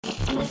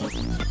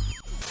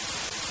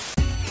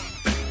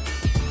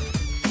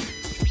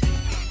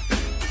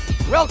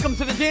Welcome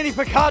to the Danny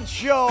Picard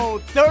Show,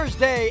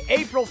 Thursday,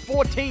 April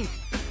 14th,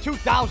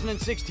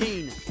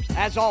 2016.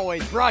 As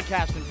always,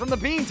 broadcasting from the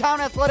Beantown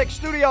Athletics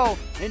Studio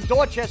in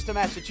Dorchester,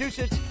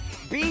 Massachusetts.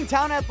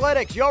 Beantown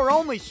Athletics, your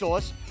only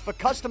source for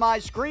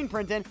customized screen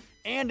printing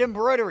and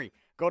embroidery.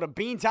 Go to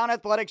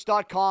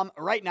beantownathletics.com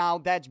right now.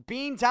 That's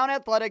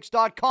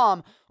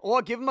beantownathletics.com,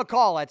 or give them a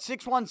call at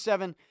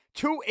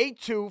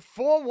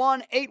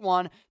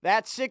 617-282-4181.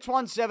 That's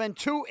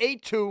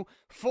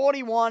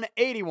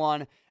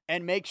 617-282-4181.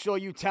 And make sure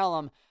you tell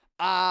them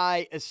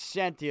I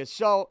sent you.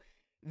 So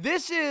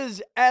this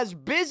is as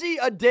busy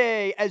a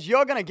day as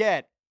you're going to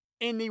get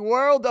in the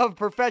world of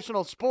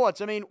professional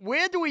sports. I mean,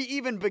 where do we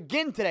even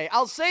begin today?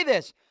 I'll say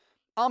this.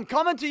 I'm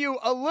coming to you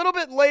a little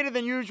bit later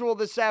than usual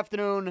this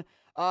afternoon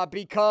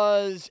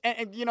because,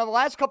 you know, the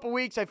last couple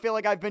weeks I feel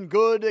like I've been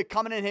good at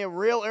coming in here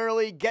real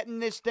early, getting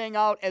this thing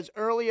out as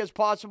early as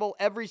possible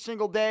every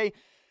single day.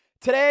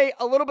 Today,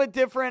 a little bit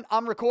different.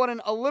 I'm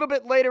recording a little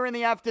bit later in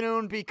the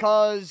afternoon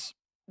because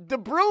the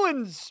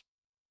Bruins,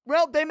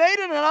 well, they made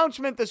an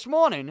announcement this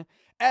morning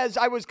as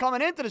I was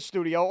coming into the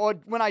studio, or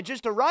when I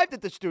just arrived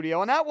at the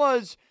studio, and that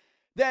was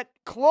that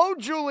Claude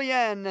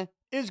Julien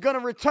is going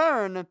to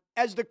return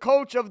as the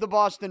coach of the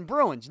Boston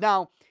Bruins.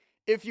 Now,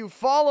 if you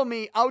follow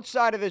me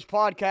outside of this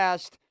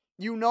podcast,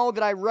 you know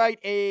that I write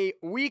a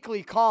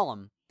weekly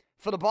column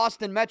for the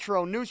Boston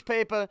Metro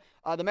newspaper.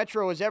 The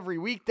Metro is every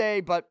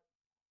weekday, but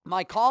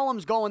my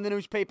columns go in the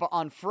newspaper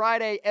on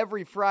Friday,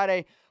 every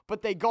Friday,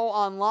 but they go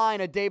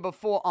online a day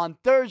before on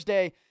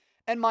Thursday,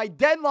 and my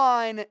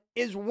deadline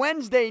is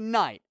Wednesday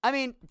night. I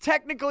mean,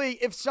 technically,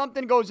 if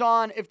something goes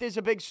on, if there's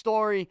a big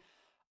story,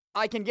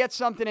 I can get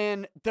something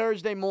in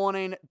Thursday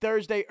morning,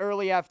 Thursday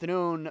early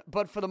afternoon,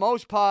 but for the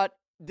most part,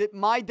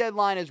 my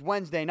deadline is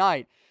Wednesday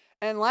night.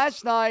 And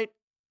last night,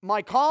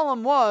 my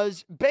column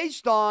was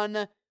based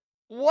on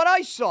what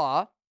I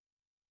saw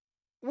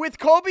with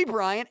Kobe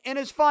Bryant in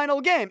his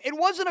final game. It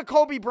wasn't a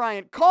Kobe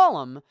Bryant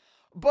column,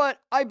 but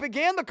I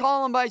began the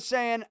column by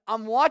saying,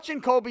 I'm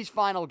watching Kobe's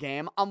final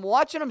game. I'm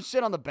watching him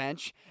sit on the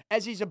bench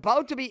as he's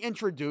about to be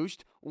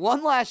introduced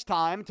one last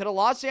time to the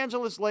Los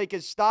Angeles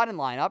Lakers starting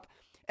lineup.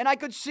 And I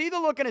could see the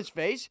look in his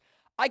face.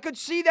 I could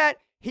see that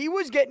he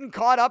was getting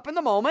caught up in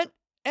the moment,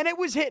 and it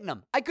was hitting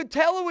him. I could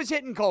tell it was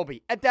hitting Kobe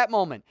at that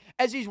moment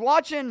as he's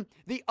watching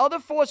the other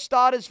four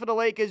starters for the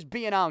Lakers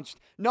be announced,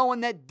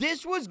 knowing that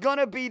this was going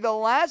to be the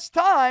last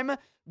time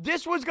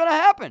this was going to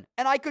happen.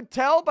 And I could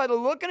tell by the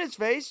look in his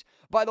face,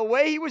 by the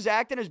way he was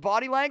acting, his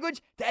body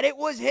language, that it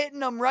was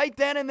hitting him right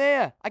then and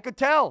there. I could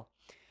tell.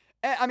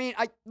 I mean,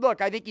 I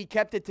think he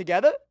kept it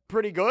together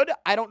pretty good.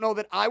 I don't know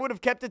that I would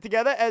have kept it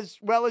together as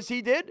well as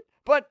he did,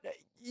 but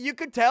you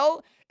could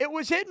tell it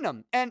was hitting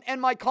him. And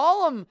my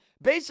column,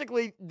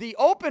 basically, the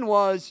open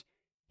was,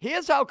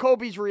 here's how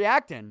Kobe's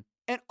reacting.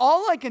 And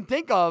all I can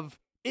think of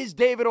is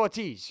David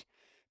Ortiz.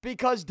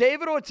 Because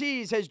David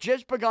Ortiz has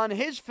just begun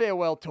his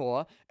farewell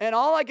tour, and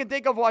all I can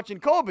think of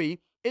watching Kobe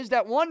is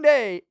that one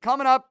day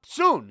coming up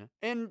soon,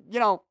 in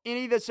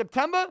either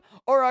September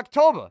or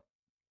October,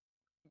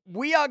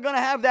 we are going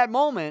to have that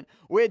moment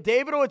where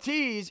David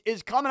Ortiz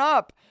is coming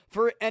up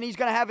and he's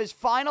going to have his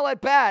final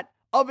at-bat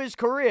of his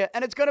career,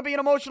 and it's going to be an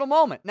emotional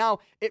moment. Now,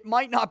 it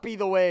might not be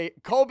the way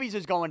Kobe's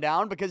is going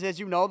down, because as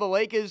you know, the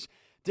Lakers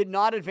did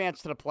not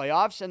advance to the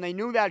playoffs, and they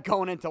knew that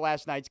going into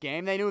last night's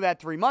game. They knew that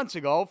 3 months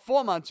ago,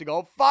 4 months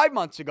ago, 5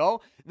 months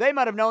ago. They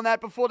might have known that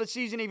before the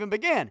season even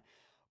began.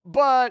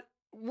 But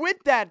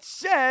with that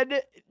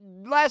said,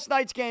 last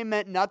night's game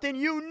meant nothing.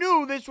 You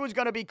knew this was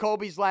going to be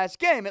Kobe's last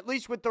game. At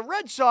least with the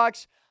Red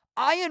Sox,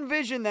 I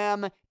envision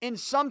them in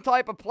some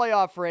type of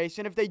playoff race,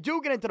 and if they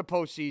do get into the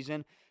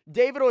postseason,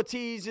 David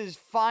Ortiz's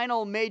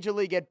final major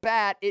league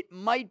at-bat, it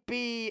might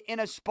be in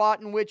a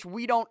spot in which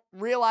we don't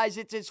realize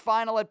it's his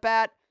final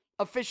at-bat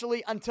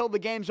officially until the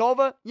game's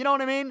over. You know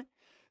what I mean?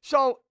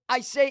 So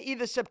I say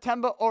either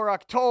September or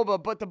October,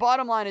 but the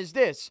bottom line is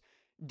this.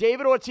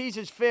 David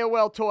Ortiz's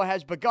farewell tour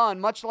has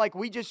begun, much like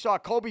we just saw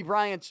Kobe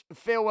Bryant's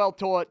farewell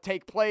tour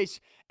take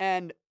place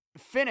and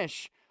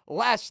finish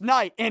last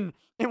night in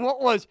what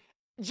was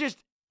just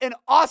an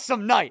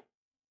awesome night.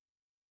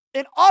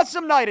 An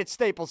awesome night at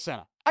Staples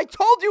Center. I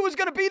told you it was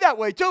going to be that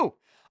way, too.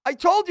 I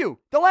told you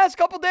the last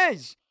couple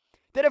days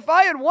that if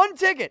I had one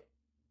ticket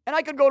and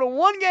I could go to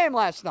one game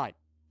last night,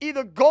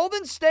 either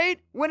Golden State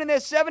winning their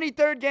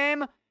 73rd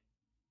game,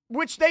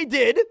 which they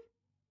did,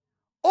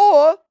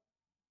 or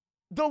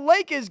the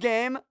Lakers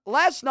game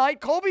last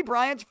night, Kobe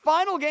Bryant's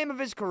final game of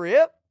his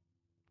career,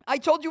 I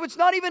told you it's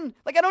not even,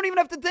 I don't even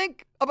have to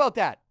think about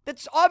that.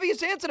 That's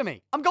obvious answer to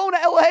me. I'm going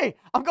to LA.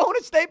 I'm going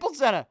to Staples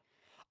Center.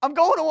 I'm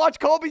going to watch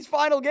Kobe's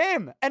final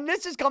game. And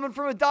this is coming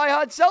from a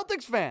diehard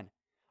Celtics fan.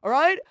 All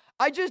right?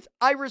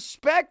 I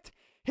respect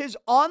his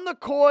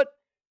on-the-court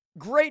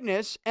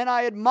greatness, and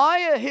I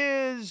admire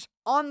his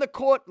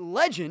on-the-court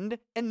legend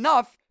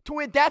enough to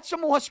where that's a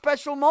more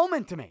special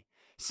moment to me.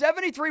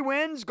 73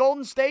 wins,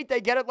 Golden State, they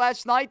get it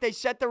last night. They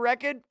set the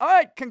record. All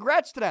right,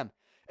 congrats to them.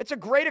 It's a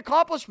great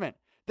accomplishment.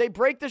 They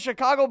break the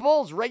Chicago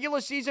Bulls regular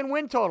season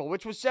win total,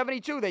 which was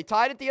 72. They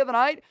tied it the other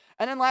night,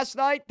 and then last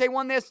night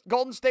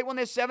Golden State won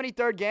their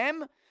 73rd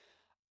game.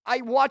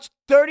 I watched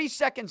 30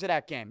 seconds of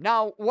that game.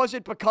 Now, was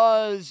it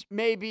because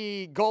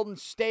maybe Golden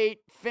State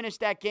finished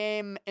that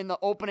game in the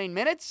opening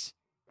minutes,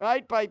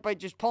 right, by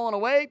just pulling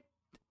away?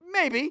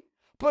 Maybe.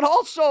 But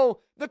also,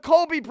 the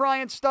Kobe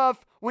Bryant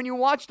stuff, when you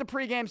watch the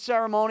pregame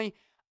ceremony,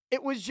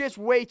 it was just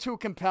way too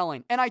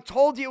compelling. And I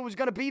told you it was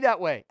going to be that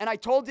way. And I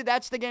told you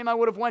that's the game I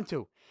would have went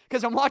to.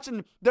 Because I'm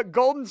watching the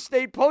Golden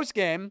State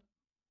postgame,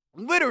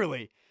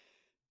 literally.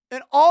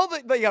 And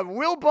they got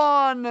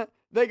Wilbon,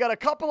 they got a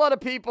couple other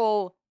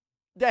people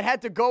that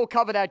had to go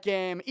cover that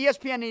game.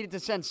 ESPN needed to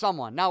send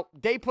someone. Now,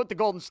 they put the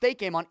Golden State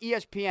game on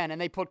ESPN, and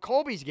they put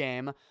Kobe's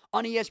game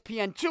on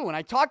ESPN too. And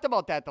I talked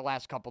about that the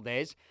last couple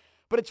days.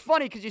 But it's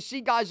funny because you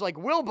see guys like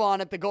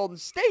Wilbon at the Golden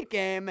State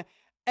game,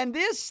 and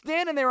they're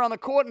standing there on the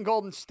court in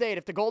Golden State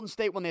if the Golden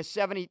State won their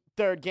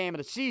 73rd game of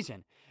the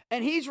season.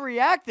 And he's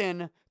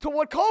reacting to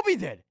what Kobe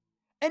did.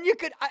 And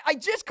I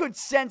just could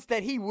sense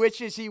that he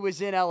wishes he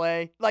was in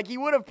L.A. Like he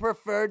would have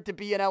preferred to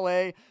be in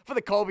L.A. for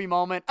the Kobe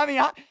moment. I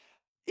mean,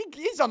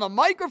 he's on the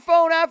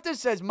microphone after,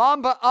 says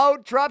Mamba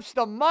out, drops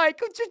the mic.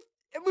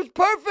 It was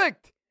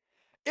perfect.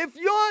 If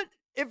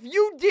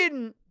you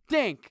didn't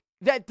think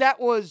that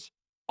was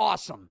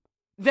awesome,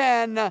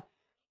 then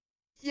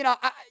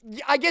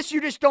I guess you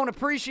just don't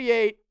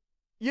appreciate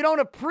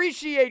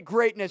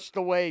greatness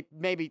the way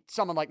maybe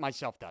someone like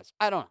myself does.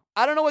 I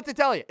don't know what to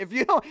tell you. If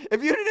you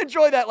didn't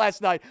enjoy that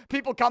last night,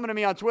 people coming to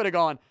me on Twitter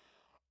going,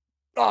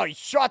 "Oh, he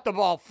shot the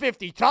ball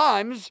 50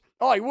 times.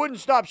 Oh, he wouldn't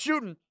stop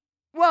shooting."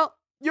 Well,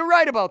 you're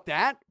right about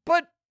that,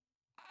 but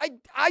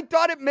I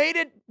thought it made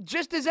it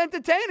just as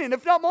entertaining,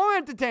 if not more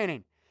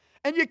entertaining.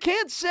 And you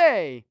can't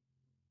say,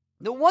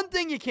 the one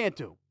thing you can't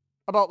do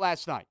about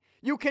last night,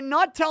 you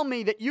cannot tell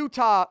me that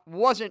Utah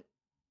wasn't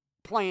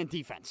playing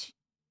defense.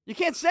 You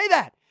can't say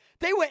that.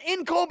 They were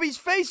in Kobe's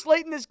face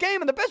late in this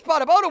game, and the best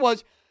part about it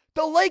was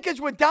the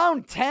Lakers were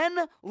down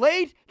 10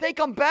 late. They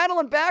come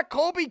battling back.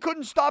 Kobe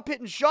couldn't stop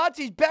hitting shots.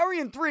 He's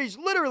burying threes,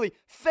 literally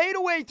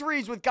fadeaway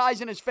threes with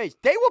guys in his face.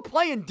 They were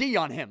playing D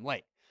on him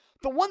late.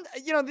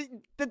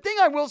 The thing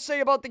I will say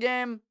about the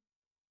game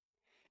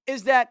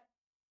is that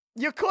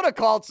you could have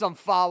called some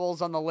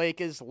fouls on the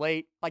Lakers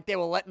late, like they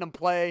were letting them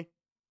play.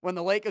 When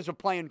the Lakers were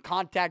playing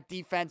contact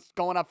defense,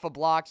 going up for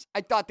blocks,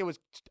 I thought there was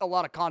a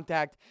lot of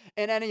contact.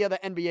 In any other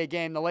NBA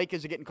game, the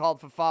Lakers are getting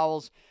called for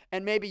fouls,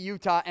 and maybe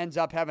Utah ends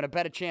up having a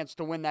better chance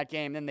to win that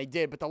game than they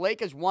did. But the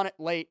Lakers won it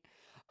late,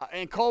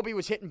 and Kobe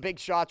was hitting big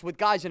shots with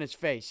guys in his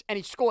face, and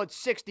he scored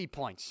 60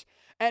 points.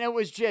 And it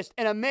was just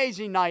an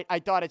amazing night, I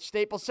thought, at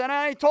Staples Center.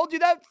 And I told you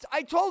that.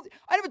 I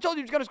never told you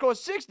he was going to score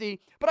 60,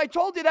 but I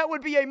told you that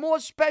would be a more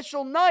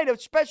special night, a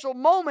special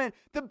moment,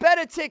 the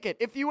better ticket.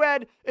 If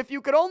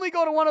you could only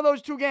go to one of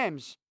those two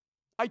games,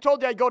 I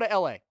told you I'd go to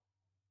LA.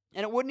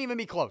 And it wouldn't even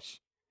be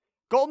close.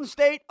 Golden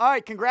State, all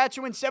right, congrats,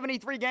 you win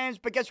 73 games,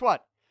 but guess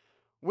what?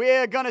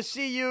 We're going to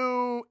see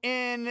you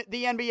in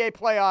the NBA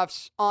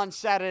playoffs on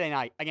Saturday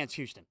night against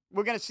Houston.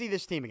 We're going to see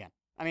this team again.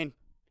 I mean,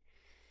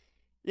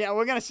 yeah,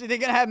 we're going to see they're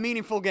going to have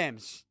meaningful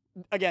games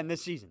again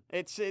this season.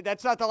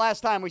 That's not the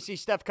last time we see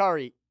Steph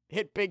Curry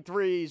hit big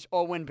threes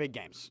or win big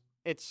games.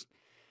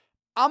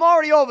 I'm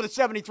already over the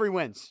 73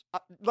 wins.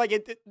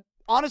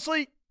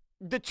 Honestly,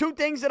 the two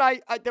things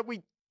that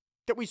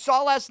we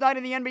saw last night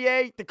in the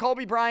NBA, the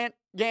Kobe Bryant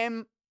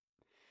game,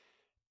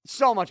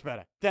 so much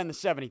better than the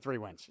 73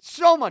 wins.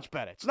 So much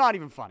better. It's not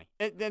even funny.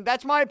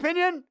 That's my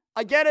opinion.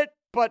 I get it,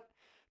 but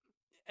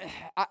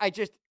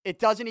it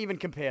doesn't even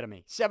compare to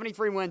me.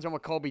 73 wins on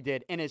what Kobe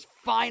did in his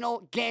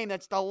final game.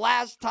 That's the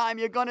last time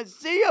you're going to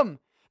see him.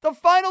 The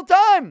final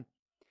time.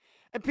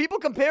 And people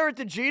compare it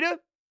to Jeter.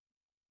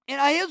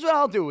 And here's what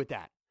I'll do with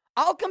that.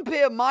 I'll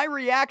compare my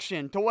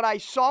reaction to what I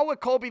saw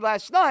with Kobe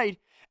last night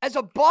as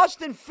a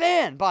Boston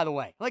fan, by the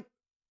way.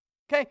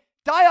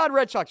 Diehard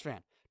Red Sox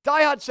fan.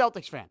 Diehard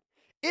Celtics fan.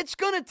 It's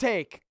going to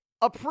take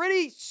a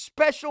pretty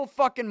special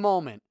fucking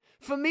moment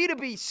for me to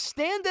be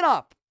standing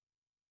up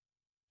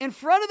in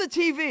front of the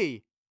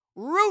TV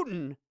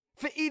rooting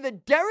for either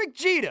Derek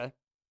Jeter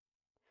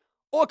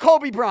or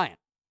Kobe Bryant,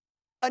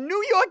 a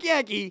New York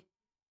Yankee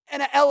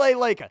and an LA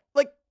Laker.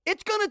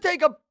 It's going to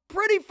take a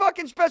pretty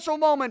fucking special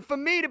moment for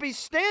me to be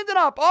standing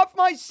up off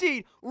my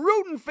seat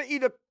rooting for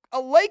either a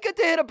Laker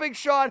to hit a big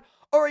shot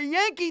or a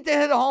Yankee to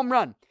hit a home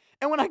run.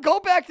 And when I go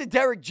back to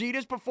Derek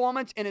Jeter's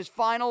performance in his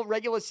final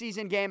regular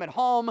season game at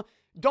home,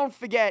 don't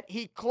forget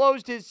he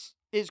closed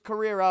his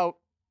career out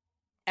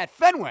at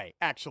Fenway,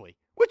 actually,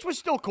 which was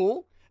still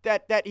cool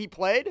that he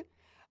played.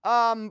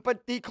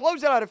 But he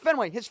closed it out at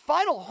Fenway. His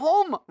final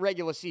home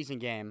regular season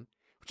game,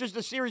 which was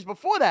the series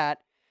before that,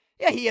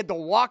 yeah, he had the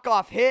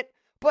walk-off hit.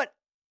 But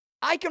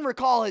I can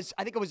recall I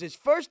think it was his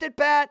first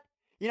at-bat.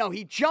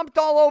 He jumped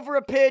all over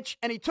a pitch,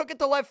 and he took it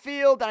to left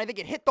field, and I think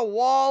it hit the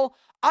wall.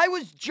 I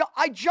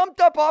jumped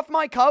up off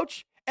my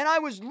couch, and I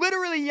was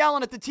literally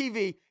yelling at the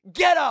TV,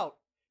 "Get out!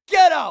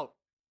 Get out!"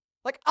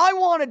 I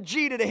wanted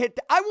Jeter to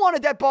I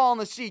wanted that ball in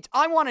the seats.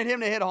 I wanted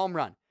him to hit a home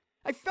run.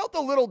 I felt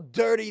a little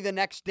dirty the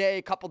next day,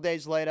 a couple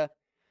days later.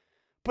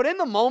 But in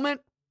the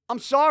moment, I'm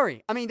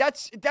sorry. I mean,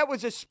 that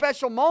was a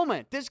special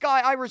moment. This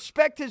guy, I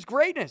respect his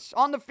greatness.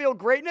 On the field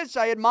greatness.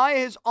 I admire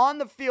his on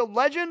the field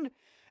legend.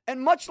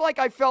 And much like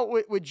I felt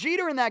with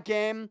Jeter in that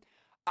game,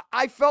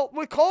 I felt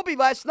with Kobe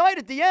last night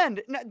at the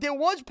end. Now, there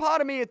was part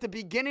of me at the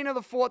beginning of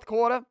the fourth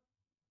quarter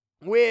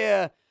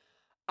where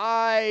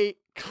I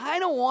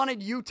kind of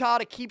wanted Utah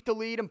to keep the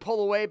lead and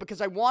pull away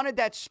because I wanted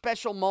that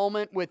special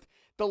moment with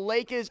the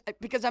Lakers.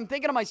 Because I'm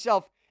thinking to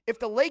myself, if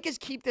the Lakers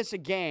keep this a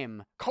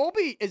game,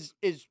 Kobe is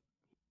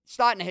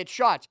starting to hit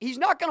shots. He's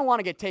not going to want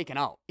to get taken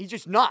out. He's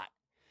just not.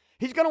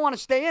 He's going to want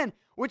to stay in,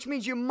 which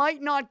means you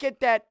might not get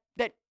that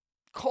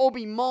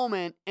Kobe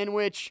moment in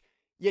which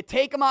you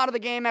take him out of the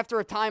game after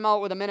a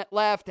timeout with a minute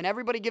left and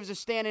everybody gives a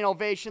standing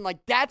ovation. Like,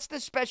 that's the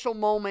special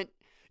moment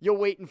you're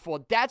waiting for.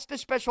 That's the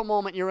special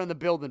moment you're in the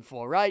building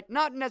for, right?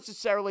 Not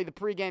necessarily the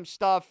pregame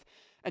stuff.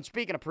 And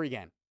speaking of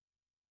pregame,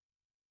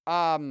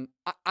 I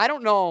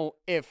don't know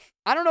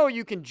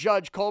you can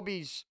judge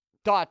Kobe's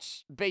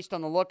thoughts based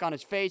on the look on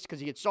his face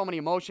because he gets so many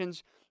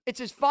emotions. It's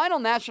his final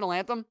national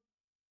anthem,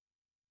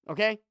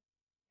 okay?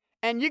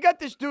 And you got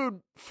this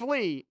dude,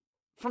 Flea,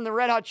 from the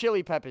Red Hot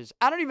Chili Peppers.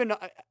 I don't even know.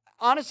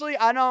 Honestly,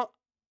 I know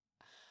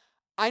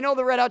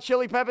the Red Hot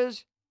Chili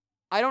Peppers.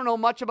 I don't know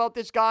much about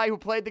this guy who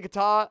played the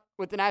guitar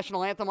with the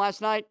national anthem last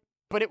night,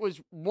 but it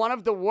was one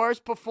of the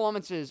worst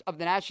performances of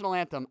the national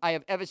anthem I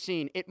have ever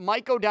seen. It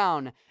might go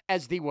down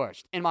as the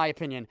worst, in my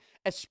opinion,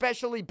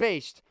 especially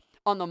based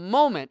on the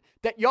moment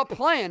that you're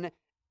playing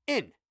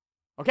in.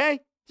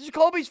 Okay? This is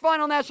Kobe's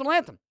final national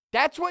anthem.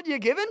 That's what you're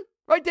giving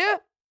right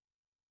there?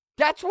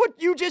 That's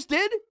what you just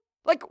did?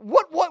 Like,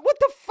 what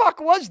the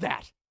fuck was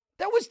that?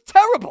 That was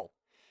terrible.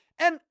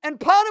 And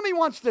part of me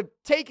wants to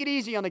take it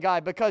easy on the guy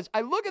because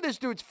I look at this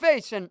dude's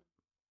face and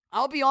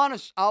I'll be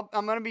honest, I'm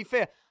going to be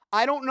fair.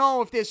 I don't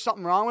know if there's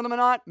something wrong with him or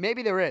not.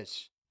 Maybe there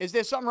is. Is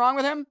there something wrong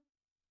with him?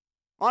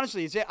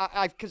 Honestly, is it?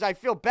 Because I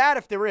feel bad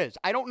if there is.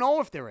 I don't know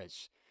if there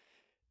is.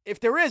 If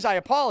there is, I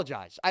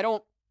apologize.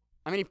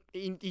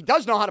 He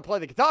does know how to play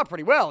the guitar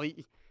pretty well.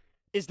 It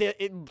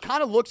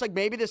kind of looks like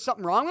maybe there's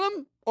something wrong with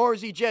him? Or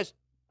is he just,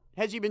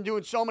 has he been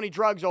doing so many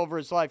drugs over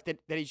his life that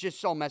he's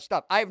just so messed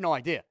up? I have no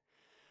idea.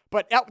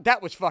 But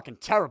that was fucking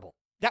terrible.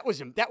 That was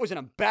an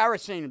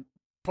embarrassing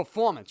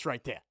performance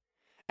right there.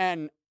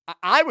 And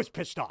I was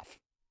pissed off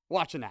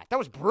watching that. That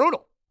was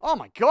brutal. Oh,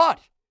 my God.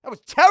 That was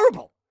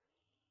terrible.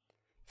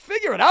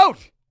 Figure it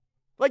out.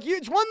 Like,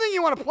 it's one thing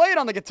you want to play it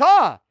on the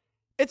guitar.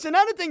 It's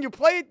another thing you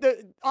play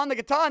it on the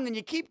guitar and then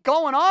you keep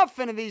going off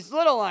into these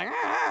little, like,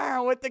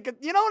 with the,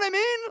 you know what I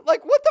mean?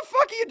 Like, what the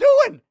fuck are you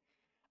doing?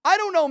 I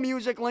don't know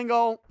music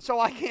lingo, so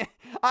I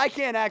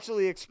can't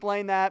actually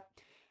explain that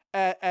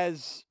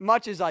as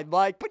much as I'd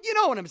like. But you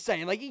know what I'm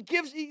saying. Like,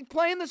 he's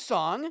playing the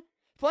song,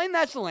 playing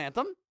national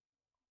anthem,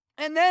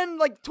 and then,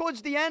 like,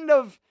 towards the end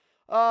of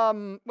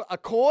a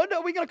chord,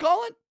 are we going to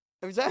call it?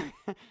 Is that,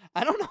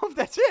 I don't know if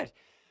that's it.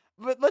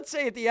 But let's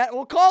say at the end,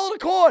 we'll call it a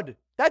chord.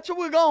 That's what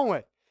we're going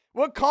with.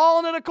 We're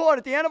calling it a chord.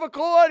 At the end of a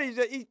chord,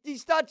 he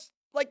starts,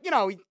 like, you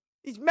know,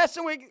 he's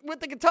messing with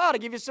the guitar to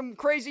give you some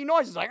crazy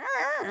noises. Like,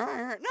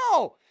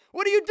 no,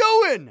 what are you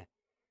doing?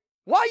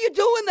 Why are you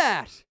doing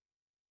that?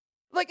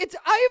 Like,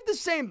 I have the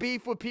same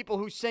beef with people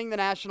who sing the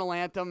national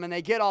anthem and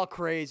they get all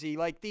crazy.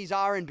 Like these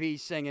R&B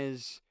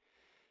singers,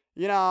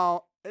 you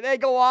know, they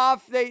go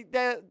off,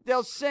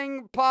 they'll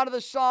sing part of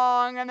the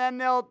song and then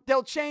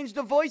they'll change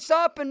the voice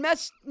up and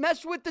mess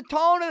with the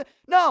tone.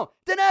 No,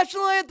 the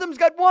national anthem's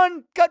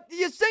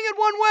you sing it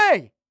one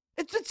way.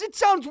 It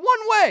sounds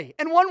one way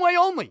and one way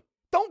only.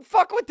 Don't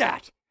fuck with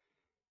that.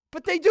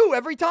 But they do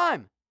every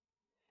time.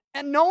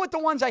 And know what the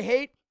ones I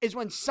hate is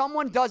when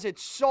someone does it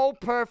so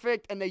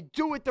perfect and they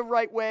do it the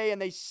right way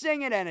and they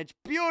sing it and it's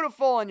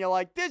beautiful and you're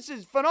like, this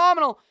is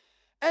phenomenal.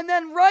 And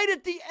then right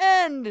at the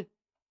end,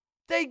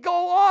 they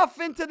go off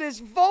into this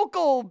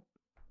vocal.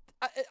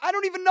 I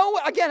don't even know.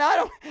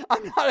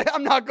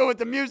 I'm not good with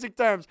the music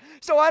terms,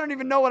 so I don't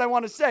even know what I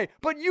want to say.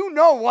 But you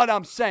know what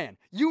I'm saying.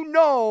 You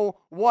know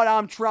what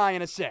I'm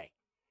trying to say.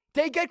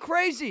 They get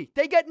crazy.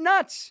 They get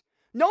nuts.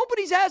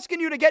 Nobody's asking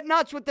you to get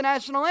nuts with the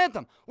national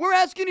anthem. We're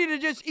asking you to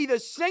just either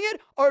sing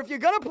it, or if you're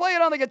going to play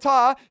it on the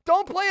guitar,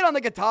 don't play it on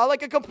the guitar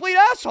like a complete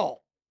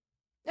asshole.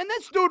 And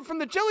this dude from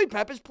the Chili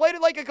Peppers played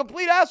it like a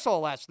complete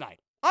asshole last night.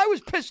 I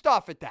was pissed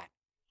off at that.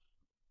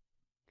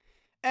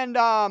 And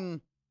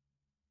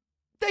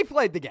they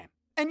played the game.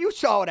 And you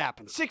saw what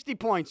happened. 60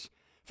 points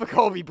for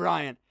Kobe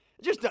Bryant.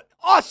 Just an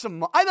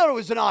awesome. I thought it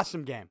was an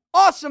awesome game.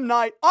 Awesome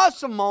night.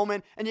 Awesome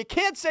moment. And you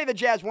can't say the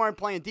Jazz weren't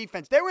playing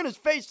defense. They were in his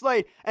face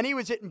late, and he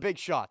was hitting big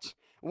shots.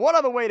 What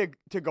other way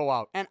to go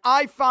out? And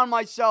I found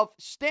myself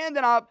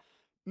standing up,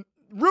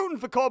 rooting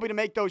for Kobe to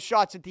make those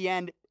shots at the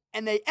end.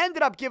 And they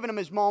ended up giving him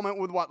his moment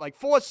with,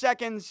 4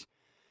 seconds.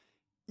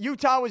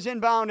 Utah was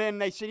inbound,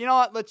 and they said, you know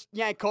what, let's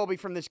yank Kobe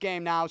from this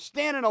game now.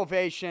 Standing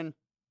ovation.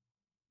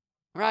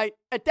 Right?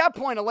 At that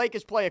point, a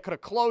Lakers player could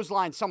have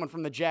clotheslined someone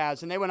from the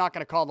Jazz, and they were not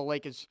going to call the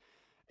Lakers,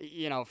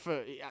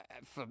 for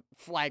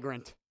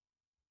flagrant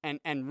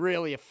and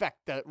really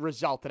affect the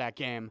result of that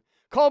game.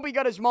 Kobe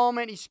got his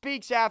moment. He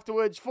speaks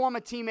afterwards. Former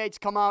teammates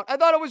come out. I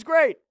thought it was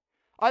great.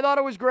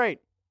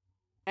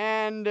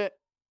 And, it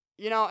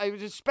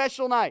was a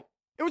special night.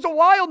 It was a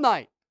wild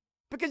night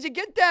because you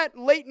get that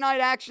late night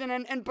action.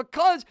 And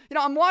because,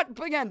 I'm watching,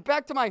 again,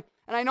 back to my,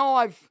 and I know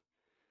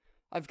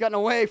I've gotten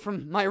away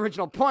from my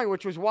original point,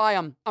 which was why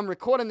I'm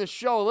recording this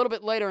show a little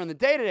bit later in the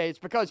day today. It's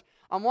because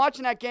I'm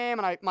watching that game,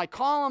 and my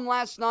column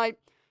last night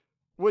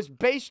was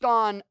based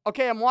on,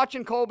 okay, I'm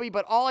watching Kobe,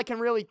 but all I can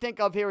really think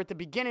of here at the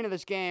beginning of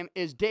this game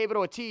is David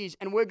Ortiz,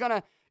 and we're going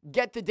to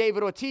get the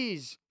David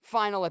Ortiz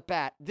final at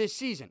bat this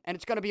season, and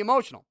it's going to be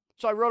emotional.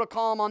 So I wrote a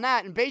column on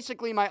that, and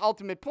basically my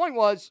ultimate point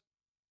was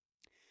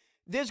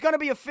there's going to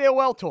be a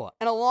farewell tour,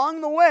 and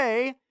along the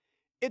way,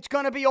 it's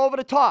going to be over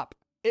the top.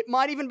 It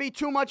might even be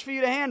too much for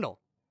you to handle,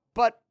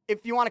 but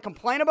if you want to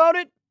complain about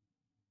it,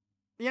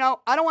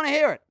 I don't want to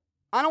hear it.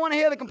 I don't want to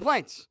hear the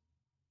complaints.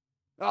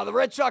 Oh, the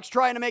Red Sox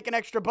trying to make an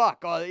extra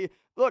buck. Oh,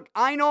 look,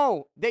 I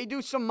know they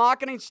do some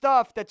marketing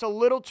stuff that's a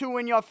little too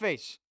in your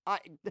face.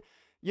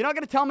 You're not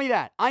going to tell me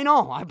that. I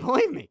know.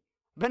 Believe me.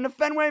 Been to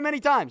Fenway many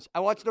times. I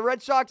watch the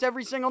Red Sox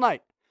every single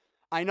night.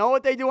 I know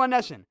what they do on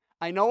Nesson.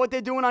 I know what they're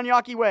doing on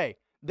Yawkey Way.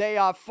 They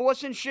are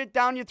forcing shit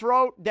down your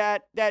throat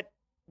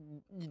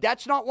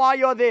that's not why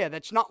you're there.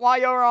 That's not why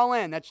you're all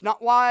in. That's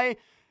not why,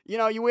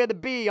 you wear the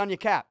B on your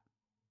cap.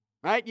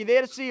 Right? You're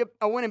there to see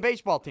a winning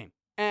baseball team.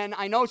 And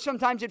I know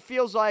sometimes it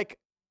feels like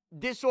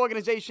this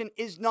organization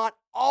is not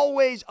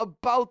always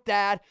about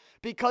that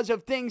because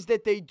of things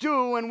that they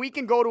do. And we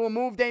can go to a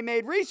move they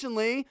made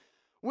recently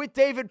with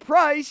David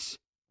Price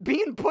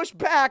being pushed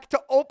back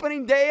to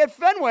opening day at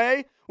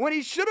Fenway when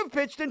he should have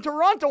pitched in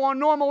Toronto on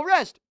normal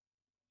rest.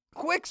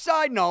 Quick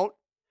side note,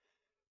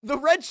 the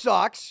Red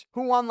Sox,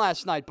 who won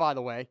last night, by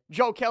the way,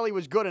 Joe Kelly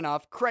was good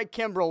enough. Craig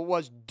Kimbrell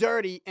was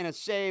dirty in a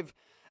save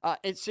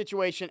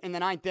situation in the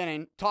ninth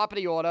inning. Top of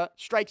the order,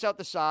 strikes out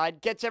the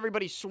side, gets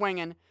everybody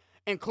swinging,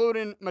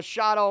 including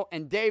Machado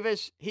and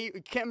Davis.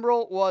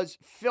 Kimbrell was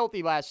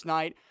filthy last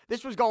night.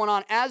 This was going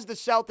on as the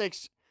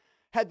Celtics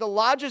had the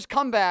largest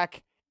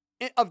comeback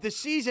of the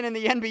season in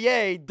the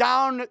NBA,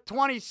 down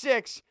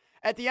 26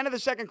 at the end of the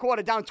second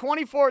quarter, down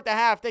 24 at the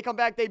half. They come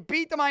back. They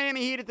beat the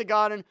Miami Heat at the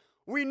Garden.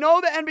 We know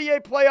the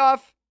NBA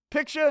playoff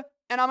picture,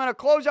 and I'm going to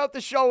close out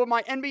the show with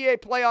my NBA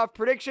playoff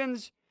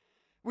predictions.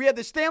 We had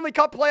the Stanley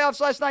Cup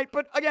playoffs last night,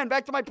 but again,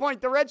 back to my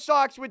point, the Red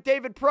Sox with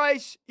David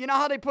Price, you know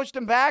how they pushed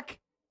him back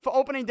for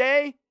opening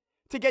day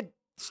to get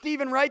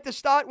Stephen Wright to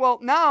start? Well,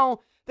 now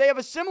they have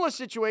a similar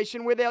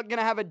situation where they're going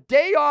to have a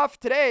day off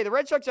today. The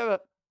Red Sox have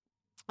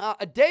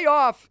a day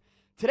off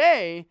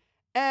today,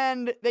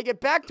 and they get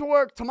back to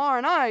work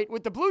tomorrow night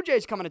with the Blue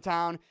Jays coming to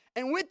town.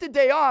 And with the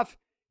day off,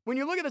 when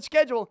you look at the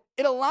schedule,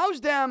 it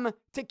allows them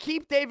to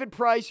keep David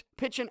Price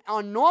pitching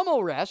on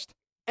normal rest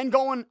and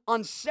going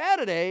on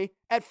Saturday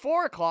at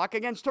 4 o'clock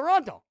against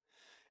Toronto.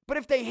 But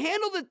if they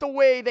handled it the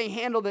way they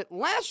handled it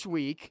last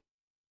week,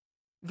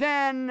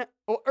 then,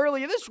 or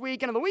earlier this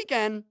week and on the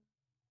weekend,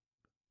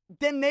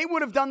 then they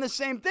would have done the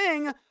same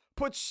thing,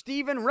 put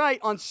Stephen Wright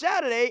on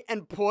Saturday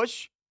and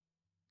push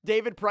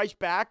David Price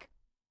back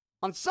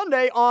on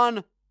Sunday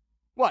on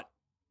what?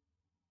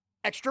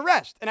 Extra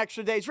rest, an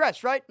extra day's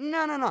rest, right?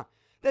 No.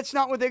 That's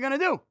not what they're going to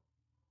do.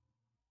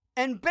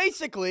 And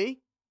basically,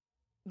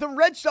 the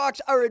Red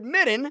Sox are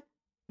admitting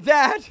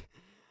that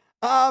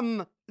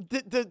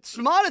the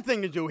smarter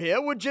thing to do here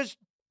would just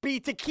be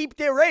to keep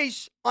their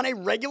ace on a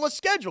regular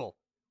schedule,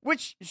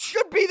 which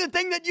should be the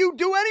thing that you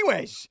do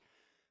anyways.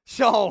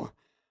 So,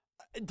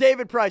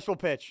 David Price will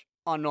pitch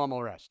on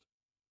normal rest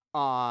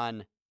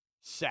on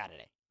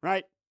Saturday,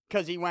 right?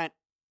 Because he went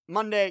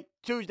Monday,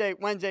 Tuesday,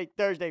 Wednesday,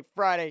 Thursday,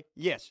 Friday.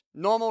 Yes,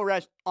 normal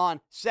rest on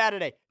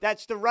Saturday.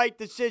 That's the right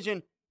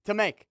decision to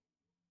make.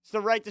 It's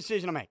the right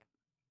decision to make.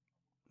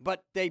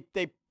 But they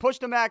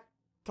pushed him back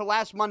to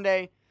last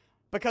Monday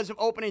because of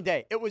opening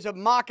day. It was a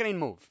marketing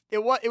move.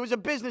 It was a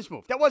business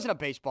move. That wasn't a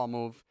baseball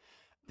move.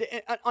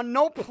 On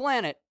no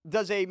planet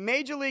does a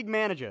major league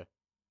manager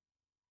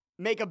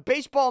make a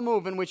baseball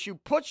move in which you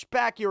push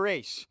back your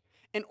ace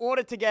in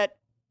order to get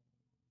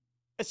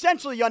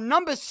essentially your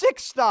number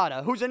 6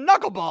 starter, who's a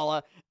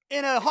knuckleballer,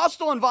 in a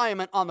hostile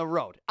environment on the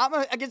road.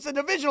 Against a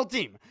divisional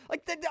team.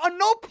 Like, on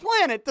no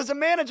planet does a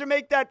manager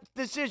make that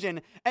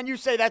decision and you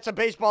say that's a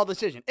baseball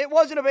decision. It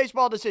wasn't a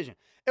baseball decision.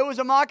 It was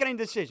a marketing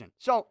decision.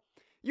 So,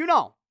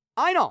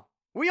 I know,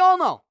 we all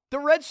know, the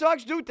Red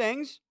Sox do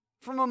things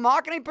from a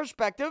marketing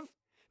perspective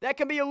that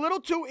can be a little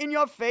too in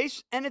your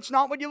face, and it's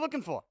not what you're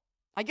looking for.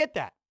 I get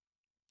that.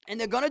 And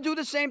they're going to do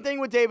the same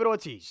thing with David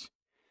Ortiz.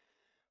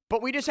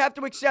 But we just have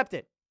to accept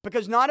it.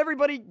 Because not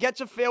everybody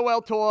gets a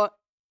farewell tour.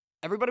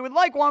 Everybody would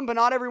like one, but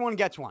not everyone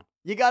gets one.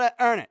 You got to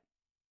earn it.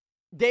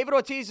 David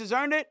Ortiz has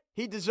earned it.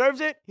 He deserves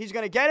it. He's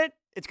going to get it.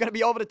 It's going to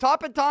be over the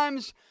top at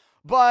times.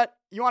 But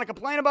you want to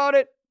complain about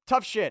it?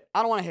 Tough shit. I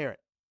don't want to hear it.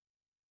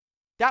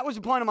 That was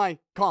the point of my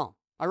column.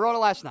 I wrote it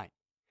last night.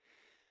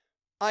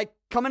 I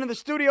come into the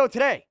studio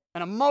today.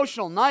 An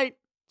emotional night.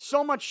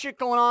 So much shit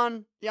going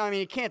on. Yeah,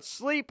 you can't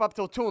sleep up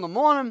till 2 in the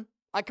morning.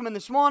 I come in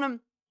this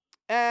morning,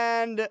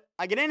 and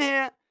I get in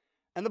here.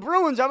 And the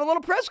Bruins have a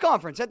little press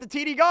conference at the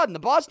TD Garden, the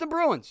Boston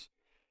Bruins.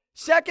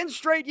 Second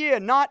straight year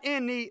not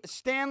in the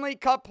Stanley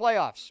Cup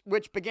playoffs,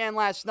 which began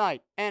last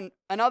night. And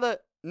another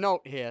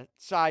note here,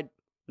 side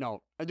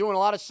note. I'm doing a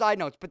lot of side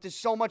notes, but there's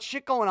so much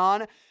shit going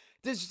on.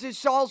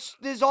 There's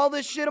all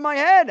this shit in my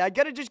head. I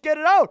got to just get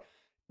it out.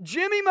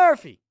 Jimmy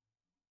Murphy,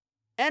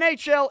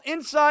 NHL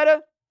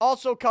insider,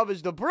 also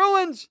covers the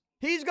Bruins.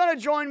 He's going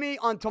to join me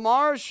on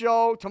tomorrow's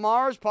show,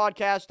 tomorrow's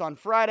podcast on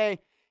Friday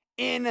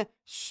in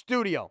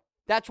studio.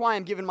 That's why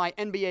I'm giving my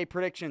NBA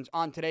predictions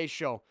on today's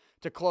show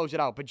to close it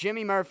out. But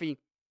Jimmy Murphy,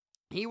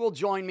 he will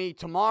join me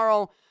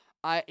tomorrow.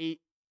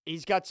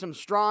 He's got some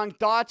strong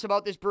thoughts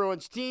about this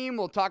Bruins team.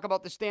 We'll talk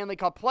about the Stanley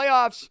Cup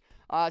playoffs.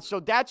 So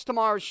that's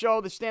tomorrow's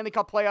show. The Stanley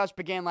Cup playoffs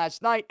began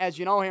last night. As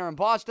you know, here in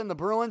Boston, the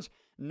Bruins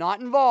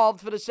not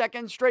involved for the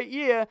second straight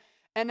year.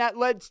 And that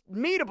led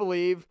me to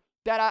believe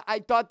that I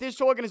thought this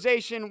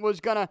organization was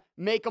going to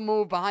make a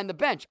move behind the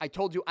bench. I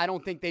told you I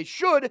don't think they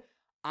should.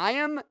 I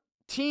am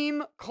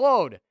Team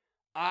Claude.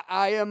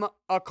 I am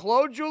a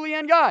Claude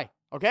Julien guy,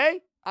 okay?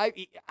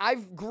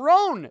 I've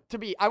grown to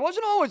be. I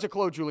wasn't always a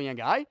Claude Julien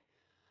guy.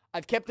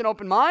 I've kept an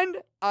open mind.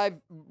 I've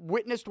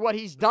witnessed what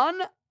he's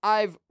done.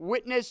 I've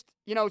witnessed,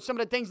 some of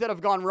the things that have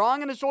gone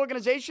wrong in this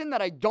organization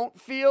that I don't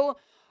feel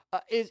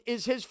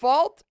is his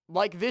fault,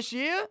 like this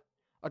year,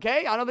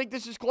 okay? I don't think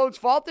this is Claude's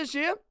fault this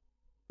year.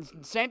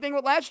 Same thing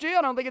with last year.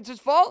 I don't think it's his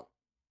fault.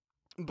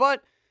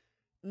 But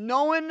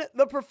knowing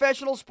the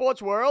professional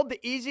sports world, the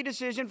easy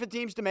decision for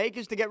teams to make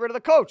is to get rid of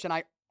the coach. And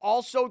I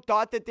also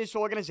thought that this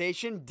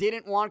organization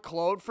didn't want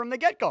Claude from the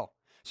get-go.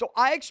 So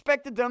I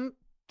expected them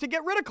to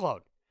get rid of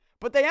Claude.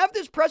 But they have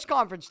this press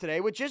conference today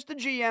with just the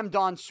GM,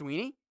 Don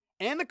Sweeney,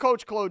 and the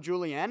coach, Claude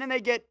Julien, and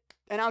they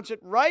announce it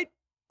right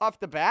off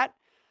the bat.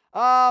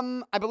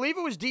 I believe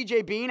it was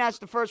DJ Bean asked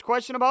the first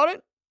question about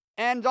it,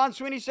 and Don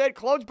Sweeney said,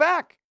 Claude's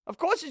back. Of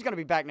course he's going to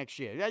be back next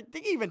year. I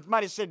think he even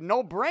might have said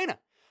no-brainer.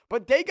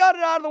 But they got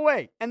it out of the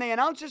way, and they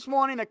announced this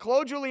morning that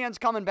Claude Julien's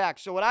coming back.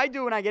 So what I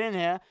do when I get in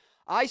here,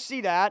 I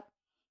see that,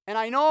 and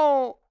I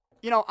know,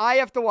 I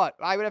have to what?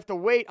 I would have to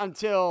wait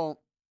until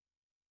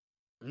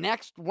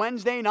next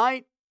Wednesday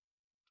night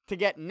to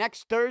get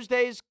next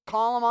Thursday's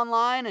column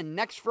online, and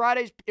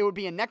it would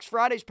be in next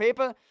Friday's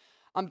paper.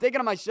 I'm thinking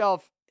to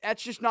myself,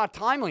 that's just not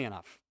timely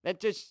enough. That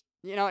just,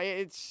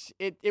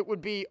 it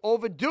would be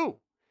overdue.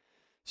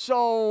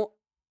 So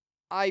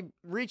I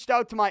reached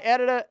out to my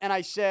editor and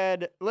I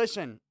said,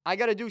 listen, I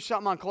got to do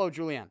something on Claude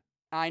Julien.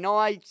 I know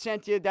I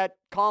sent you that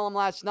column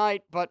last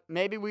night, but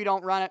maybe we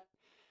don't run it.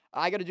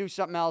 I got to do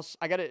something else.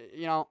 I got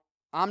to,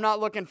 I'm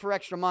not looking for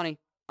extra money.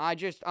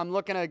 I'm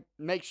looking to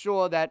make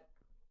sure that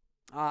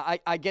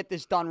I get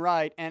this done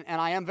right. And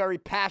I am very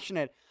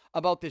passionate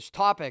about this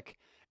topic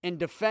in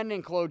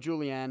defending Claude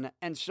Julien.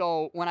 And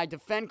so when I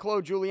defend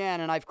Claude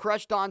Julien, and I've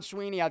crushed Don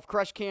Sweeney, I've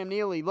crushed Cam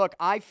Neely, look,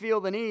 I feel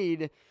the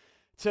need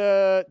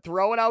to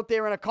throw it out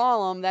there in a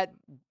column that,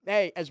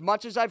 hey, as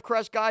much as I've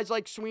crushed guys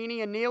like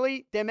Sweeney and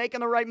Neely, they're making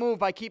the right move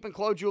by keeping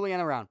Claude Julien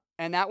around.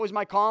 And that was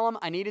my column.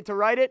 I needed to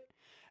write it.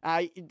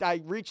 I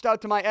reached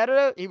out to my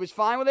editor. He was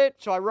fine with it.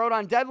 So I wrote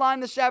on deadline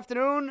this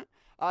afternoon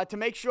to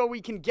make sure we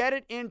can get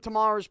it in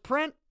tomorrow's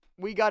print.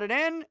 We got it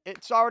in.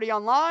 It's already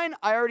online.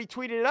 I already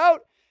tweeted it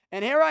out.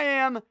 And here I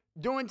am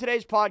doing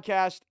today's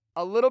podcast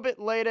a little bit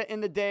later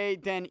in the day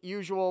than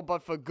usual,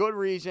 but for good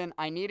reason.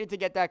 I needed to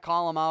get that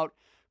column out.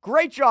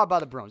 Great job by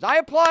the Bruins. I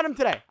applaud them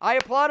today.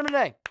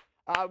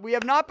 We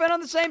have not been on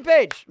the same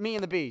page, me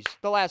and the Bees,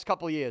 the last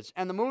couple of years.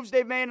 And the moves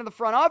they've made in the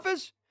front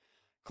office,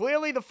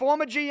 clearly the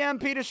former GM,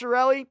 Peter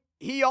Chiarelli,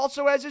 he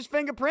also has his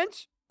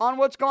fingerprints on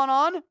what's gone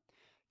on.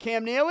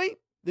 Cam Neely,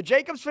 the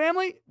Jacobs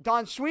family,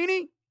 Don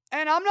Sweeney.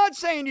 And I'm not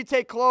saying you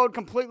take Claude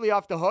completely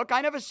off the hook.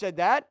 I never said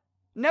that.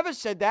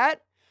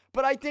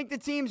 But I think the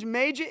team's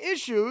major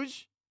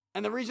issues,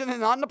 and the reason they're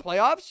not in the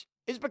playoffs,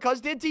 is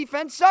because their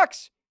defense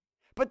sucks.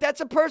 But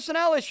that's a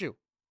personnel issue.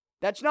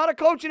 That's not a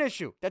coaching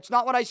issue. That's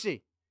not what I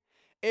see.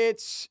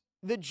 It's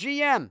the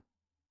GM,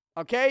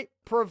 okay?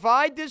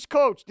 Provide this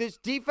coach, this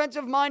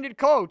defensive-minded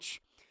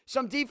coach,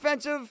 some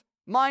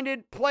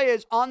defensive-minded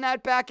players on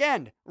that back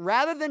end,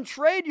 rather than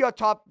trade your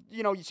top,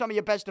 some of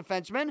your best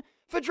defensemen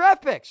for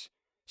draft picks.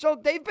 So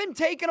they've been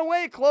taking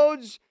away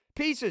Claude's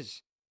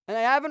pieces, and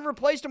they haven't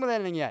replaced him with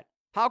anything yet.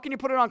 How can you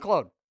put it on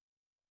Claude?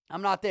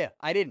 I'm not there.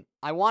 I didn't.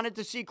 I wanted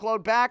to see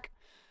Claude back.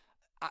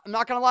 I'm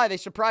not going to lie, they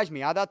surprised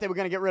me. I thought they were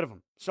going to get rid of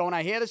him. So when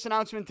I hear this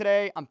announcement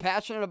today, I'm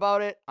passionate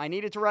about it. I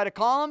needed to write a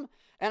column,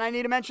 and I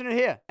need to mention it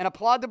here and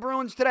applaud the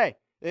Bruins today.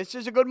 This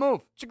is a good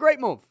move. It's a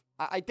great move.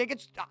 I think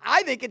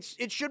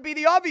it should be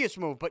the obvious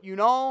move, but you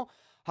know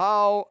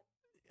how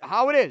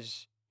it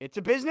is. It's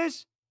a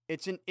business.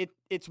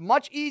 It's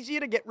much easier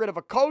to get rid of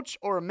a coach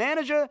or a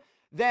manager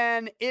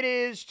than it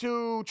is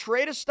to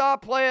trade a star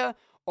player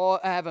or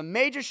have a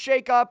major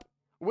shakeup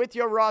with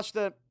your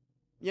roster.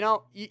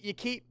 They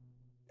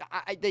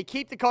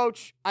keep the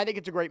coach. I think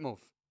it's a great move.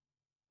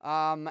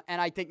 And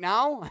I think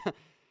now,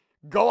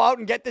 go out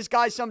and get this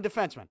guy some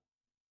defenseman.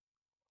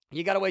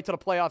 You got to wait till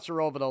the playoffs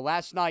are over, though.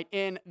 Last night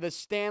in the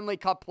Stanley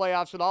Cup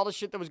playoffs, with all the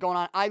shit that was going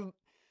on,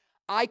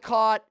 I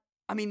caught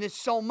I mean,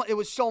 it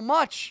was so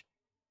much.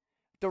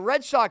 The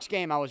Red Sox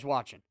game I was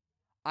watching.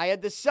 I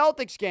had the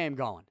Celtics game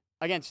going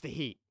against the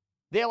Heat,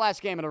 their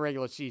last game of the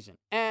regular season.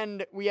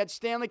 And we had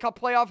Stanley Cup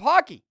playoff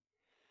hockey.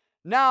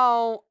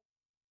 Now,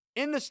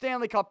 in the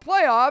Stanley Cup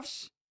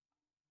playoffs,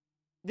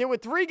 there were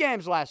 3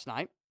 games last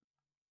night.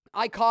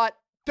 I caught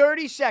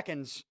 30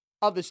 seconds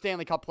of the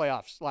Stanley Cup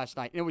playoffs last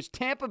night. And it was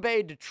Tampa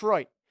Bay,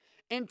 Detroit.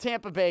 In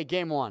Tampa Bay,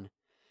 game 1.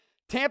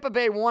 Tampa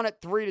Bay won it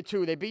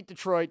 3-2. They beat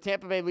Detroit.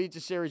 Tampa Bay leads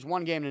the series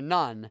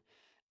 1-0.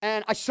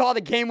 And I saw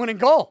the game-winning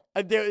goal.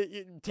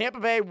 Tampa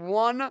Bay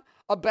won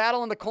a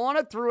battle in the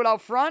corner, threw it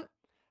out front.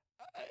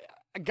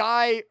 A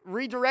guy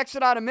redirects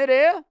it out of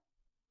midair.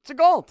 It's a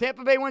goal.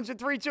 Tampa Bay wins it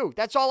 3-2.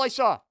 That's all I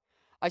saw.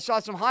 I saw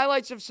some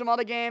highlights of some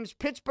other games.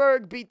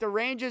 Pittsburgh beat the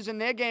Rangers in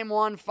their game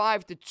 1,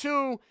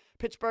 5-2.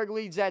 Pittsburgh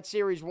leads that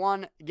series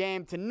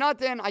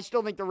 1-0. I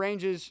still think the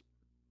Rangers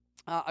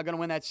are going to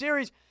win that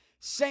series.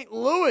 St.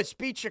 Louis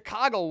beat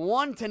Chicago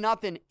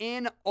 1-0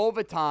 in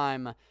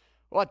overtime.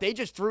 What, they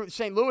just threw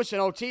St. Louis in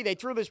OT. They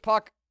threw this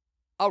puck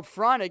out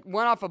front. It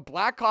went off a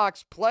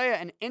Blackhawks player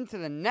and into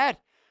the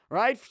net,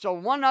 right? So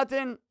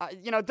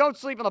 1-0. Don't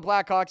sleep on the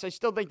Blackhawks. I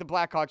still think the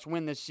Blackhawks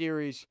win this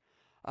series.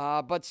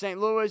 But St.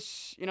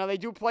 Louis, they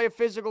do play a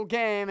physical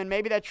game, and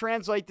maybe that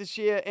translates this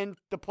year in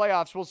the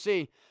playoffs. We'll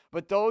see.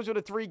 But those are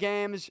the 3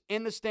 games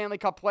in the Stanley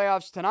Cup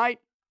playoffs tonight.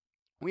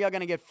 We are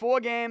going to get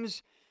 4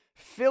 games.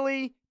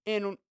 Philly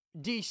in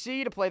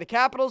D.C. to play the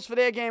Capitals for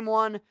their game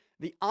 1.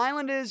 The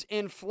Islanders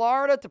in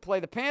Florida to play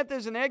the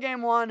Panthers in their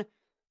game 1.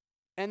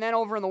 And then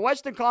over in the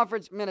Western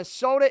Conference,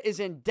 Minnesota is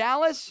in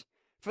Dallas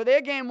for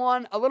their game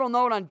 1. A little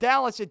note on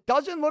Dallas. It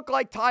doesn't look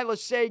like Tyler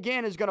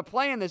Seguin is going to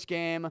play in this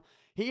game.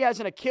 He has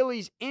an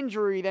Achilles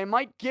injury. They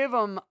might give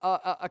him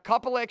a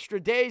couple extra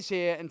days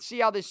here and see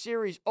how this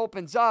series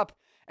opens up.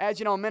 As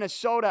you know,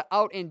 Minnesota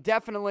out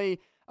indefinitely.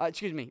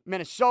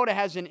 Minnesota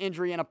has an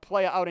injury and a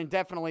player out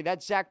indefinitely.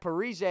 That's Zach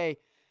Parise.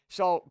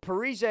 So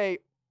Parise,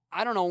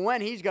 I don't know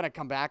when he's going to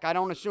come back. I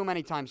don't assume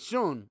anytime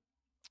soon.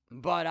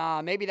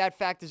 But maybe that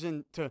factors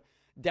into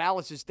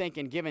Dallas's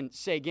thinking, giving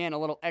Seguin a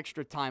little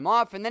extra time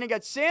off. And then he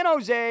got San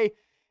Jose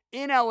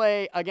in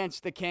L.A.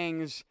 against the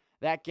Kings.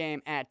 That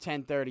game at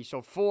 10:30.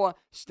 So 4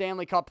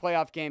 Stanley Cup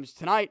playoff games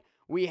tonight.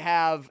 We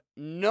have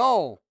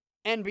no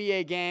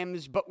NBA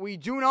games, but we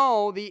do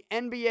know the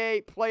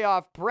NBA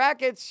playoff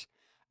brackets.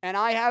 And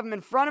I have them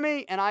in front of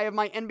me, and I have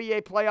my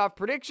NBA playoff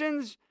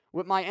predictions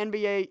with my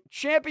NBA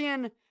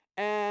champion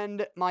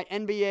and my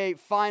NBA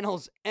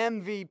Finals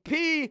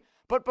MVP.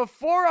 But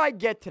before I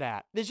get to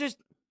that, there's just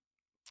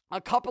a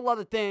couple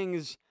other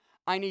things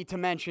I need to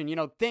mention.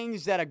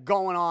 Things that are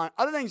going on,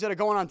 other things that are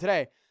going on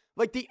today.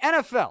 Like the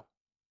NFL.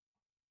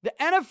 The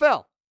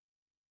NFL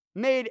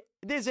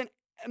there's a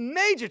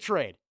major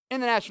trade in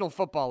the National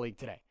Football League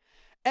today.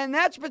 And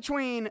that's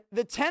between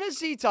the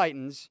Tennessee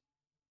Titans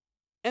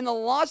and the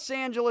Los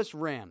Angeles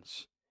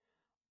Rams.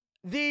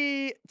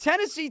 The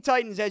Tennessee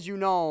Titans, as you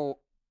know,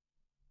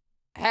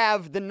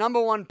 have the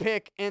number 1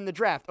 pick in the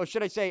draft. Or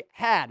should I say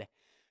had.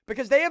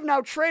 Because they have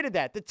now traded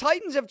that. The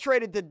Titans have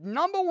traded the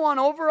number 1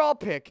 overall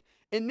pick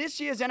in this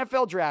year's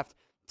NFL draft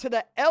to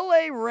the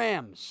LA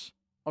Rams.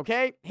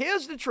 Okay?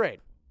 Here's the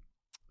trade.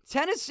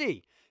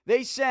 Tennessee,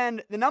 they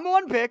send the number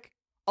 1 pick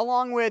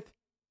along with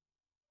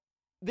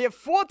their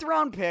 4th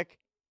round pick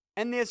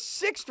and their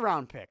 6th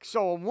round pick.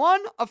 So a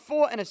 1, a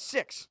 4, and a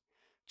 6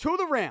 to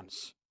the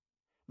Rams.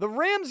 The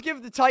Rams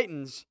give the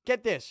Titans,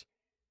 get this,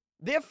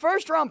 their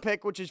 1st round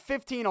pick, which is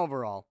 15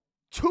 overall,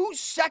 2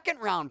 2nd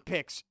round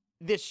picks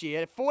this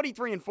year,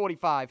 43 and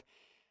 45,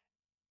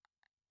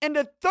 and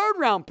a 3rd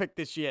round pick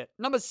this year,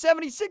 number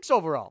 76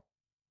 overall.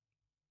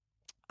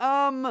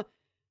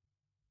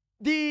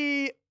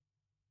 The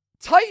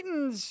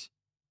Titans,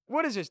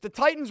 what is this? The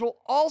Titans will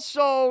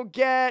also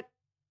get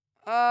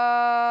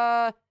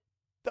the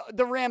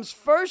Rams'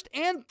 1st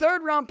and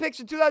 3rd round picks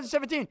in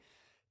 2017.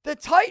 The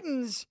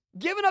Titans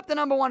giving up the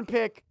number 1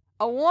 pick,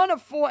 a 1, a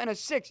 4, and a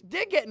 6.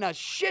 They're getting a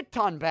shit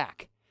ton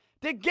back.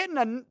 They're getting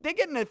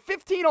a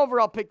 15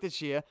 overall pick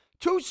this year,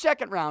 2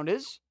 2nd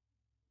rounders,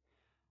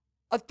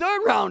 a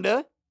 3rd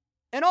rounder,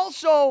 and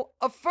also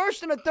a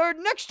 1st and a 3rd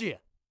next year.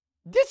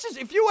 This is,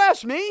 if you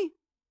ask me,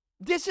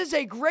 this is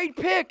a great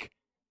pick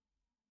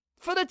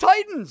for the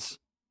Titans.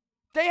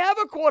 They have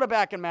a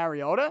quarterback in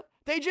Mariota.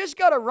 They just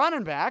got a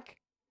running back.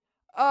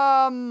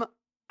 I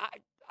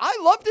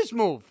love this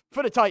move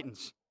for the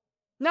Titans.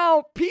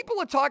 Now, people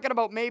are talking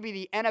about maybe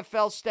the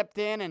NFL stepped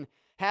in and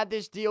had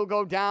this deal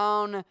go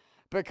down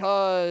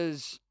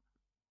because,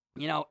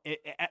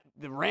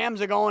 the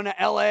Rams are going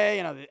to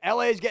L.A.,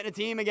 LA is getting a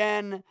team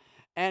again,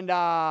 and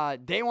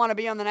they want to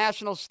be on the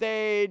national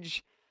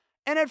stage.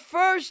 And at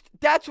first,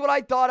 that's what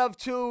I thought of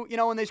too,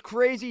 in this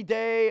crazy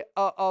day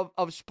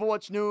of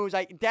sports news.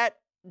 That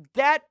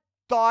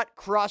thought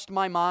crossed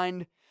my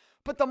mind.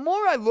 But the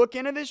more I look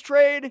into this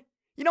trade,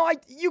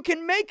 you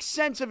can make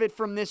sense of it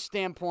from this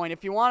standpoint.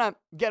 If you want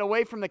to get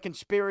away from the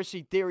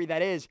conspiracy theory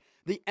that is,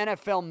 the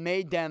NFL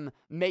made them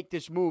make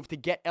this move to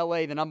get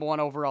LA the number 1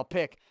 overall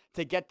pick,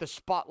 to get the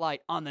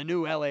spotlight on the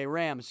new LA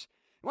Rams.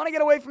 You want to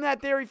get away from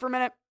that theory for a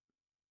minute?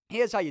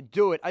 here's how you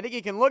do it. I think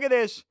you can look at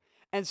this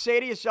and say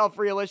to yourself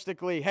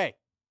realistically, hey,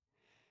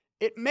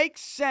 it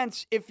makes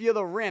sense if you're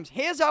the Rams.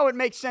 Here's how it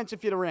makes sense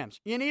if you're the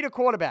Rams. You need a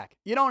quarterback.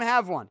 You don't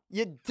have one.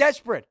 You're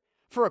desperate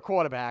for a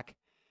quarterback.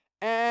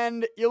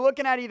 And you're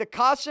looking at either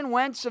Carson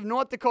Wentz of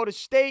North Dakota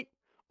State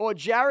or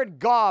Jared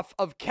Goff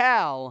of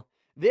Cal.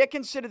 They're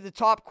considered the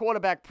top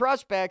quarterback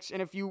prospects.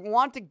 And if you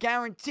want to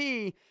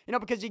guarantee,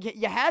 because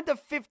you had the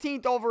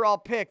 15th overall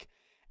pick,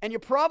 and you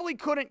probably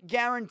couldn't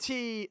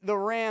guarantee the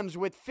Rams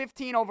with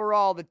 15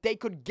 overall that they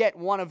could get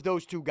one of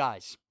those two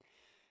guys.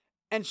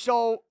 And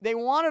so they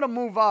wanted to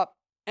move up,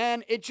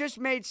 and it just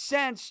made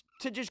sense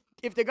to just,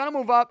 if they're going to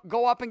move up,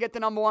 go up and get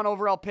the number 1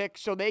 overall pick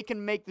so they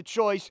can make the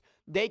choice.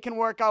 They can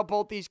work out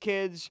both these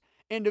kids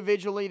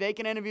individually. They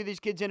can interview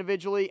these kids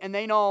individually, and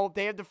they know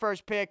they have the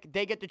first pick.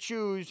 They get to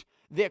choose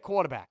their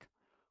quarterback,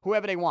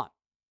 whoever they want.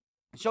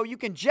 So you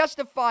can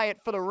justify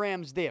it for the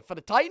Rams there. For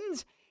the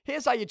Titans,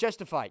 here's how you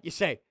justify it. You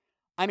say,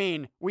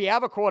 we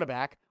have a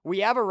quarterback. We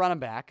have a running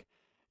back.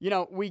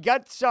 We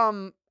got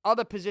some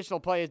other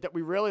positional players that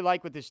we really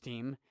like with this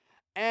team.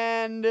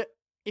 And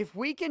if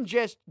we can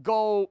just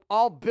go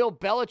all Bill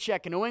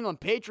Belichick and New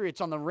England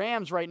Patriots on the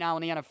Rams right now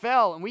in the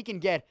NFL, and we can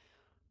get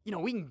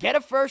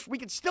a first, we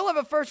could still have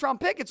a first-round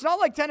pick. It's not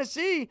like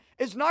Tennessee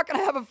is not going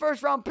to have a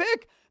first-round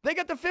pick. They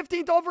got the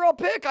 15th overall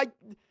pick.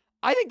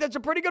 I think that's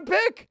a pretty good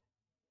pick.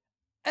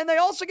 And they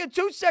also get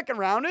 2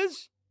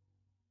 second-rounders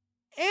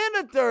and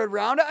a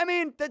third-rounder.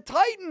 The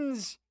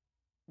Titans,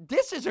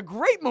 this is a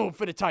great move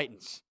for the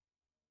Titans.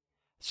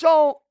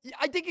 So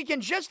I think you can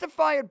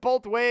justify it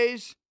both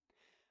ways.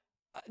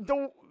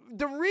 The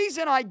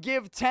reason I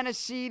give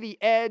Tennessee the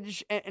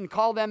edge and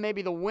call them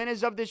maybe the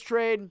winners of this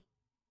trade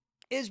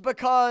is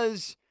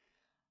because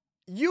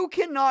you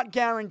cannot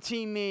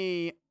guarantee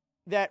me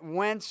that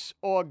Wentz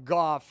or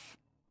Goff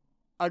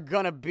are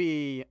going to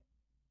be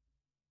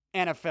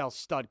NFL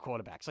stud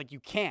quarterbacks. Like, you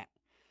can't.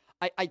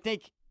 I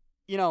think,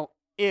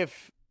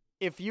 if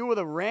you were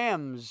the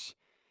Rams,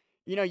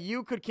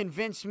 you could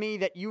convince me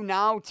that you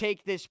now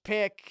take this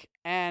pick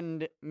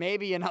and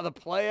maybe another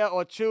player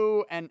or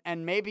two and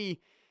maybe,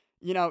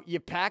 you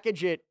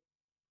package it,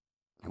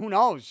 who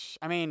knows?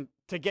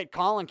 To get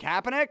Colin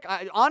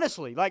Kaepernick?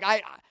 Honestly,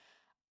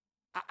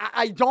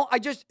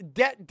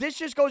 this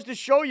just goes to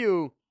show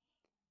you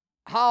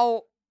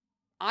how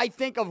I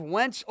think of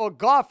Wentz or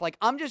Goff.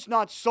 I'm just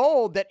not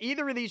sold that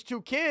either of these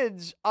two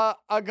kids are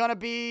going to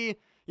be,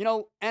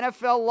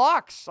 NFL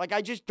locks.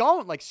 I just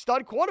don't.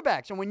 Stud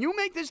quarterbacks. And when you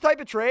make this type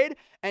of trade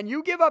and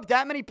you give up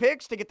that many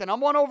picks to get the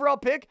number 1 overall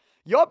pick,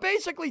 you're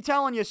basically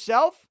telling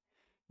yourself,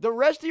 the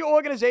rest of your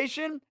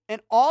organization,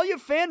 and all your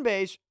fan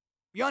base,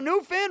 your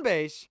new fan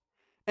base,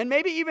 and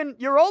maybe even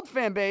your old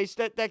fan base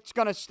that's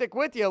going to stick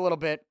with you a little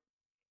bit,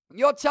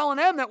 you're telling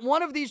them that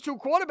one of these two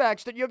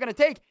quarterbacks that you're going to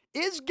take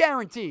is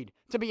guaranteed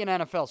to be an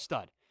NFL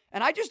stud.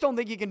 And I just don't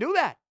think you can do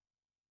that.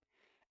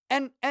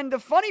 And the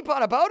funny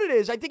part about it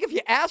is, I think if you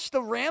ask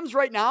the Rams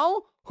right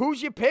now,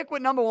 who's your pick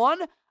with number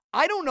 1,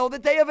 I don't know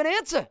that they have an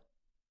answer.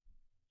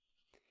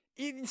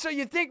 So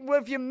you think,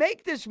 well, if you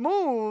make this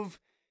move,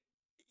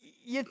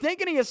 you're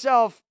thinking to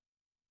yourself,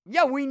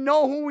 yeah, we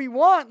know who we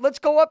want. Let's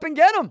go up and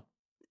get them.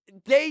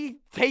 They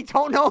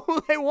don't know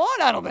who they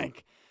want, I don't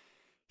think.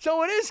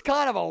 So it is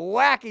kind of a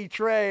wacky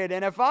trade.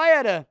 And if I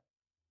had to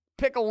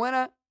pick a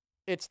winner,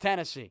 it's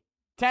Tennessee.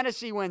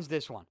 Tennessee wins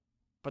this one.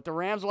 But the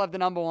Rams will have the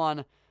number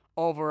 1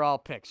 overall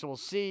pick. So we'll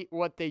see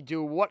what they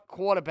do, what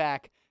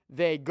quarterback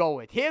they go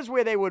with. Here's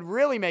where they would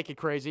really make it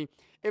crazy.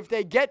 If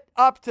they get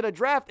up to the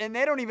draft and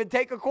they don't even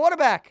take a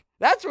quarterback.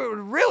 That's where it would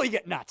really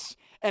get nuts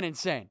and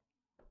insane.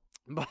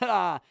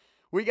 But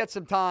we got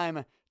some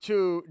time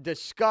to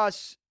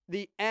discuss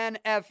the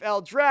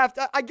NFL draft.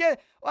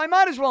 I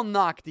might as well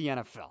knock the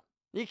NFL.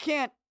 You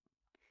can't,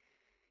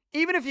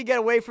 even if you get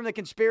away from the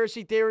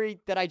conspiracy theory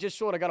that I just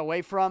sort of got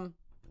away from,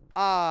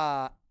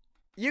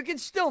 you can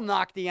still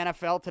knock the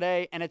NFL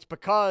today, and it's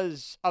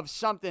because of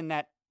something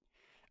that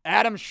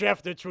Adam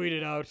Schefter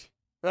tweeted out,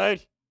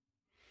 right?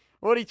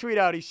 What did he tweet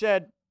out? He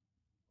said,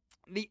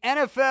 the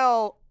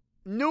NFL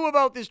knew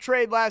about this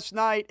trade last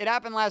night. It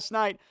happened last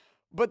night,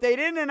 but they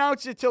didn't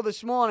announce it till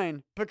this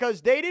morning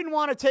because they didn't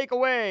want to take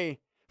away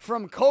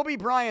from Kobe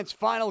Bryant's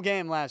final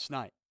game last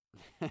night.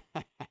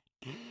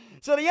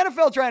 So the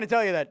NFL trying to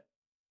tell you that,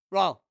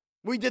 well,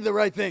 we did the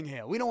right thing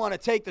here. We don't want to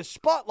take the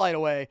spotlight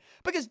away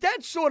because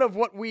that's sort of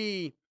what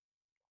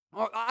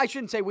or I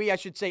shouldn't say we, I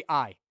should say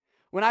I.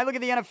 When I look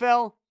at the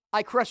NFL,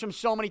 I crush them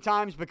so many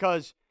times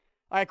because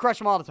I crush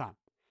them all the time.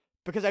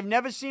 Because I've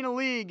never seen a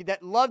league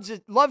that loves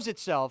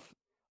itself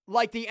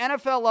like the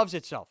NFL loves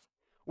itself,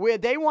 where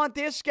they want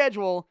their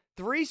schedule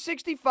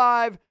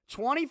 365,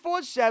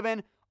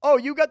 24/7. Oh,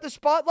 you got the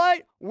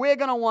spotlight? We're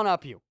going to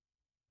one-up you,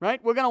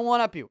 right? We're going to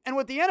one-up you. And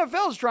what the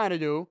NFL is trying to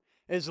do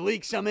is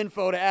leak some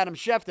info to Adam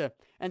Schefter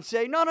and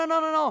say,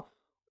 no.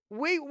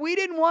 We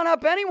didn't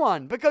one-up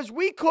anyone because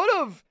we could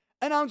have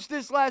announced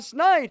this last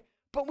night,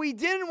 but we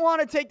didn't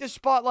want to take the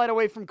spotlight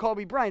away from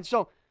Kobe Bryant.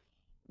 So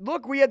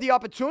look, we had the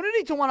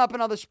opportunity to one-up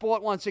another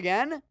sport once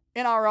again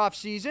in our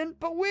offseason,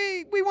 but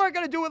we weren't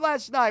going to do it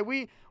last night.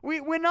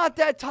 We're not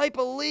that type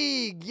of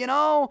league, you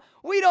know?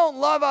 We don't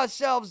love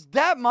ourselves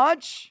that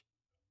much.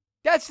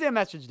 That's their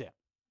message there.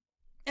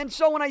 And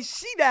so when I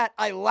see that,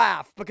 I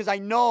laugh because I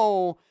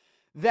know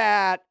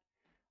that,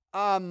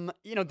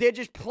 they're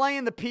just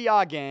playing the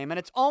PR game, and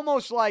it's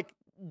almost like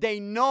they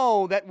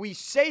know that we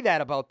say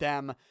that about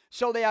them,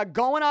 so they are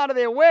going out of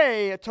their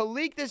way to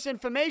leak this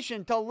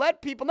information to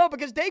let people know,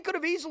 because they could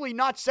have easily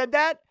not said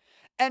that,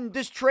 and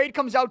this trade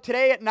comes out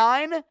today at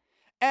 9,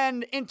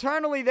 and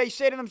internally they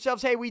say to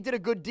themselves, hey, we did a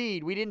good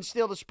deed. We didn't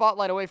steal the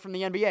spotlight away from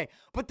the NBA.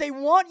 But they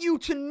want you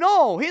to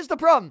know, here's the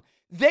problem,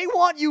 they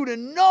want you to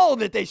know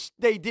that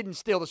they didn't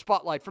steal the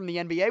spotlight from the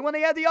NBA when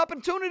they had the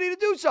opportunity to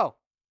do so.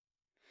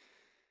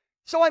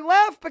 So I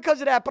laugh because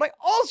of that, but I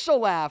also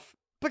laugh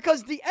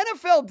because the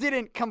NFL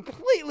didn't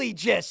completely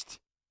just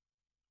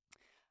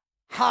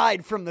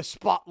hide from the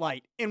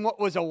spotlight in what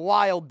was a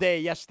wild day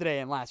yesterday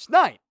and last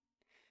night.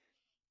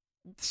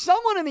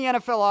 Someone in the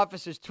NFL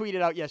offices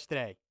tweeted out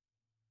yesterday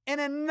an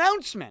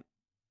announcement.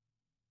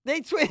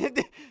 They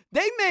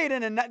made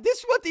an announcement. This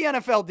is what the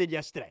NFL did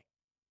yesterday.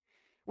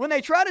 When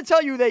they try to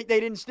tell you they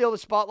didn't steal the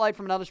spotlight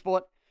from another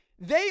sport,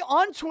 they,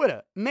 on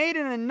Twitter, made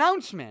an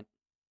announcement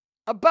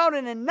about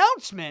an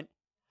announcement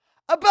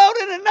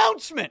about an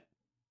announcement.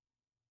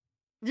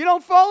 You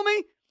don't follow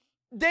me?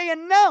 They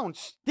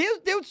announced. There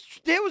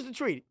was the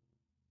tweet.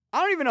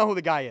 I don't even know who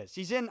the guy is.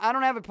 I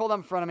don't have it pulled up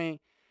in front of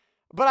me.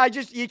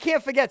 But you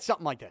can't forget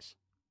something like this.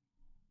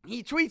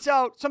 He tweets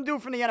out, some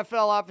dude from the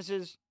NFL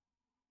offices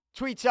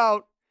tweets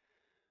out,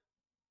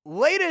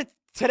 later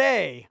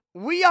today,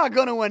 we are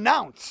going to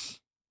announce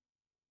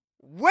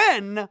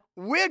when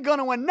we're going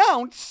to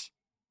announce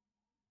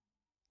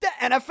the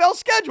NFL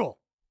schedule.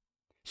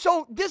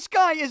 So this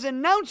guy is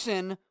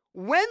announcing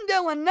when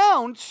they'll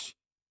announce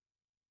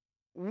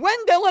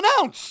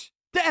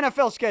the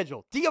NFL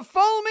schedule. Do you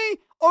follow me,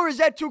 or is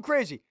that too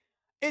crazy?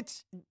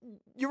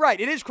 You're right,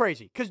 it is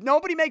crazy, because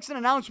nobody makes an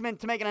announcement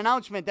to make an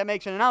announcement that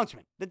makes an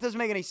announcement. That doesn't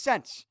make any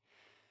sense.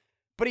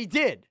 But he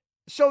did.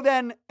 So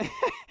then,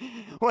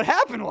 what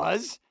happened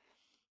was,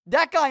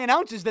 that guy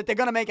announces that they're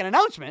going to make an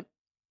announcement,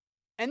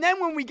 and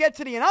then when we get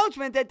to the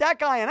announcement that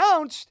guy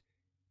announced,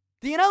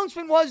 the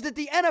announcement was that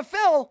the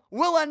NFL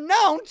will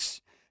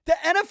announce the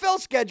NFL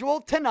schedule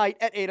tonight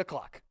at 8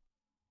 o'clock.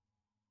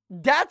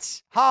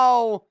 That's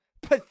how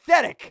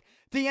pathetic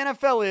the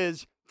NFL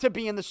is to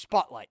be in the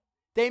spotlight.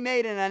 They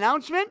made an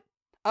announcement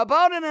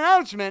about a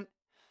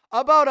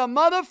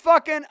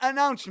motherfucking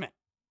announcement.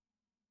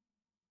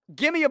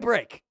 Give me a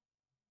break.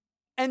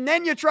 And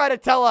then you try to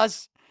tell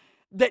us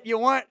that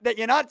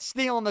you're not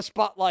stealing the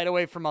spotlight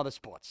away from other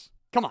sports.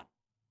 Come on.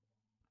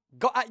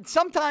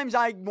 Sometimes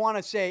I want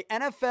to say,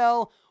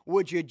 NFL,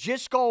 would you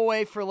just go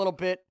away for a little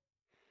bit?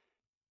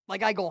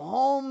 Like, I go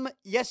home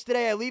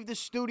yesterday, I leave the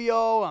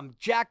studio, I'm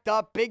jacked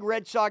up, big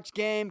Red Sox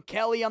game,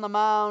 Kelly on the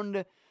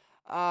mound.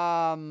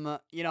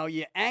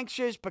 You're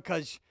anxious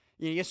because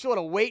you're sort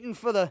of waiting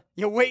for the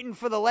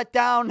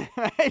letdown,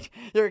 right?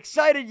 You're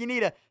excited, you need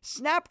to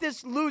snap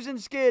this losing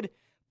skid,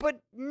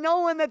 but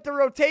knowing that the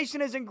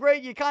rotation isn't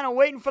great, you're kind of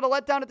waiting for the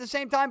letdown at the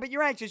same time, but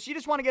you're anxious. You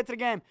just want to get to the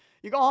game.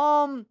 You go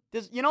home,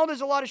 there's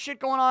a lot of shit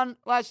going on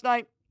last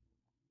night.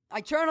 I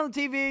turn on the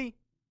TV,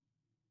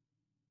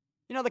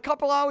 the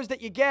couple hours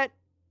that you get,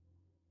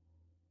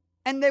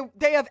 and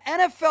they have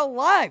NFL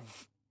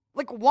Live.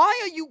 Like,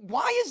 why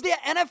is there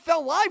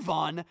NFL Live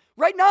on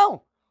right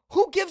now?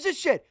 Who gives a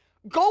shit?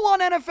 Go on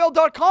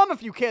NFL.com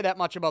if you care that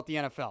much about the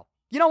NFL.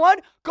 You know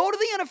what? Go to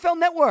the NFL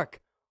Network.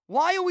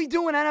 Why are we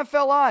doing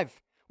NFL Live?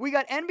 We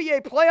got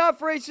NBA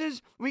playoff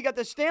races. We got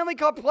the Stanley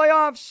Cup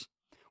playoffs.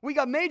 We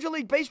got Major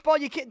League Baseball.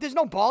 There's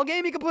no ball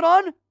game you can put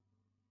on.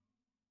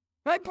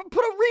 Right?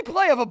 Put a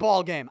replay of a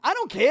ball game. I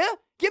don't care.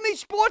 Give me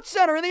Sports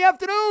Center in the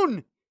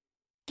afternoon.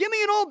 Give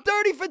me an old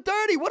 30 for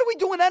 30. What are we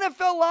doing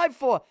NFL Live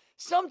for?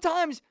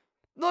 Sometimes,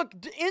 look,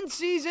 in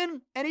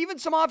season and even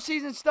some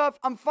off-season stuff,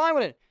 I'm fine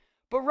with it.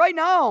 But right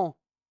now,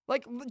 all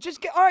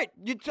right,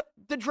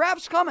 the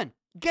draft's coming.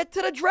 Get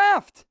to the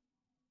draft.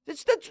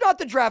 It's not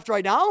the draft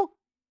right now.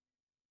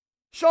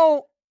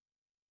 So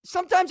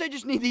sometimes I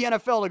just need the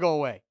NFL to go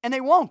away, and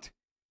they won't.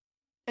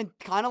 And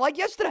kind of like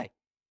yesterday,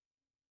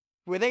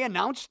 where they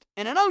announced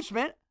an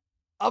announcement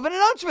of an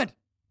announcement.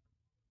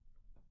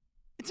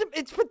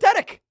 It's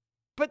pathetic,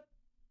 but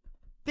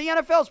the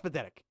NFL's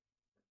pathetic.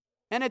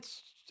 And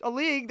it's a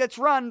league that's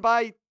run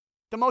by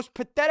the most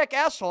pathetic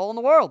asshole in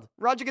the world,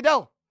 Roger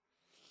Goodell.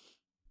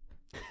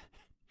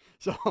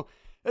 So,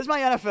 there's my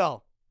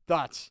NFL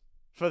thoughts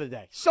for the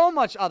day. So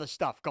much other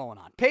stuff going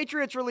on.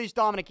 Patriots released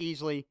Dominic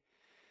Easley.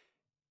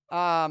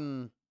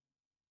 And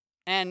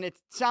it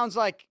sounds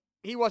like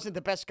he wasn't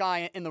the best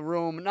guy in the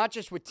room, not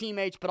just with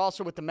teammates, but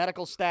also with the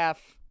medical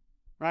staff,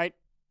 right?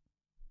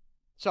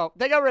 So,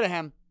 they got rid of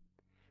him.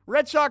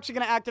 Red Sox are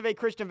going to activate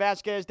Christian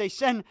Vasquez. They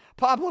send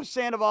Pablo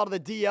Sandoval to the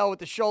DL with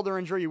the shoulder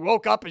injury. He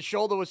woke up, his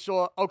shoulder was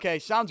sore. Okay,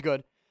 sounds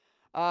good.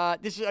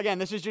 This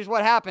is just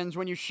what happens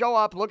when you show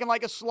up looking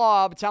like a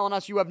slob telling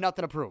us you have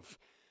nothing to prove.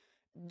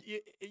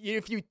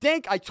 if you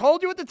think, I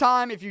told you at the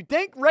time, if you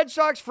think Red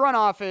Sox front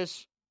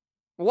office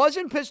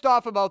wasn't pissed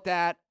off about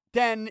that,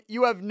 then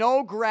you have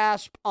no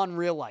grasp on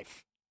real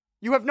life.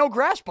 You have no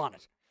grasp on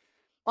it,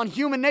 on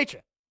human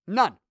nature.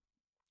 None.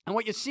 And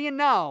what you're seeing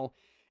now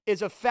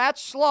is a fat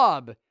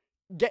slob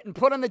getting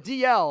put on the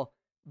DL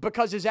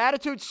because his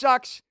attitude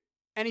sucks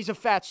and he's a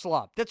fat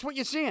slob. That's what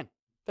you're seeing.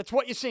 That's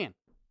what you're seeing.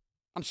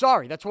 I'm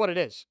sorry. That's what it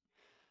is.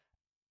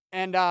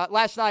 And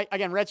last night,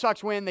 again, Red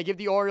Sox win. They give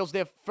the Orioles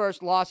their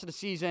first loss of the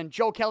season.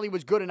 Joe Kelly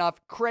was good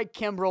enough. Craig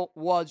Kimbrell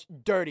was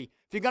dirty.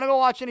 If you're going to go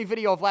watch any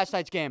video of last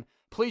night's game,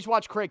 please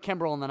watch Craig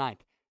Kimbrell in the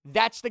ninth.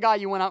 That's the guy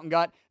you went out and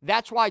got.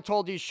 That's why I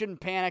told you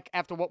shouldn't panic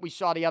after what we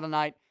saw the other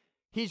night.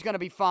 He's going to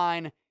be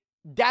fine.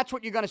 That's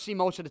what you're going to see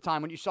most of the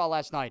time when you saw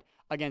last night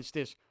against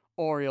this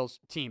Orioles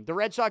team. The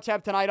Red Sox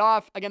have tonight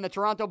off. Again, the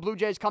Toronto Blue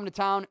Jays come to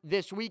town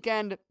this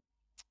weekend.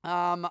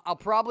 I'll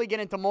probably get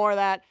into more of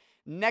that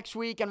next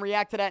week and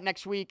react to that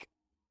next week.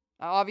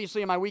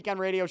 Obviously, in my weekend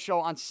radio show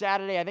on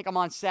Saturday. I think I'm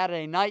on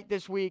Saturday night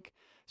this week,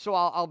 so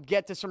I'll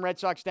get to some Red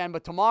Sox then.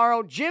 But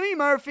tomorrow, Jimmy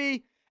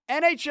Murphy,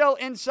 NHL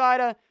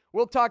Insider.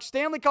 We'll talk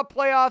Stanley Cup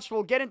playoffs.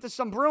 We'll get into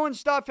some Bruins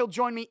stuff. He'll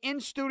join me in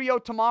studio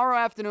tomorrow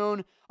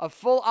afternoon, a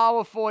full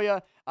hour for you.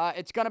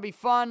 It's going to be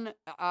fun.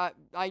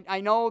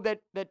 I know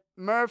that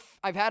Murph,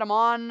 I've had him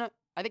on.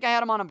 I think I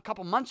had him on a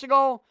couple months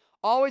ago.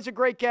 Always a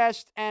great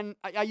guest, and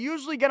I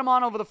usually get him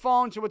on over the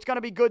phone, so it's going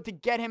to be good to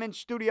get him in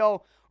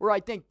studio, where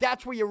I think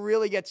that's where you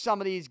really get some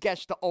of these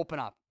guests to open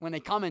up, when they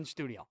come in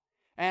studio.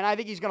 And I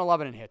think he's going to love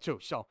it in here, too.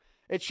 So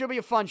it should be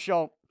a fun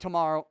show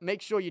tomorrow.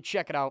 Make sure you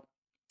check it out.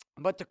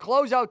 But to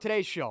close out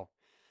today's show,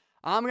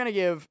 I'm going to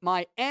give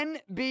my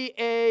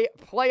NBA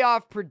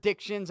playoff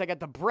predictions. I got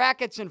the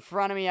brackets in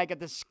front of me. I got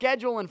the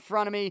schedule in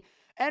front of me.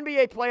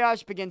 NBA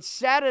playoffs begin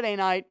Saturday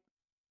night.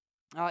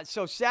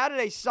 So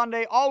Saturday,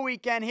 Sunday, all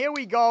weekend, here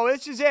we go.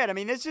 This is it. I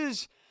mean, this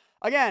is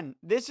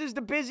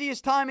the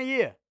busiest time of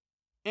year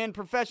in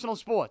professional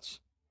sports.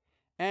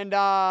 And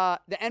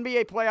the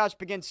NBA playoffs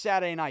begin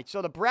Saturday night.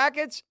 So the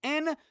brackets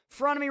in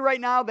front of me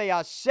right now, they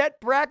are set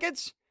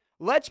brackets.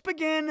 Let's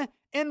begin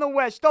in the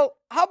West. Oh,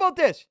 how about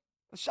this?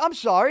 I'm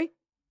sorry.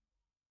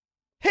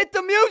 Hit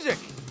the music.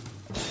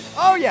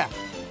 Oh, yeah.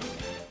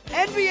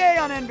 NBA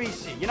on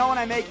NBC. You know, when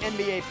I make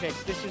NBA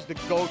picks, this is the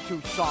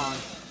go-to song,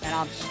 and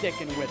I'm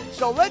sticking with it.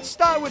 So let's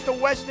start with the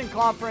Western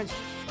Conference.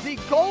 The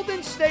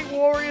Golden State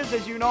Warriors,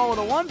 as you know, are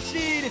the 1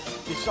 seed.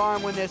 You saw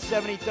them win their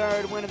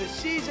 73rd win of the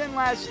season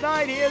last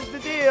night. Here's the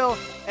deal.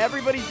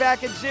 Everybody's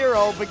back at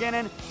 0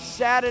 beginning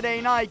Saturday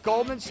night.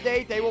 Golden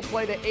State, they will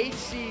play the 8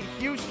 seed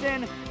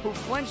Houston, who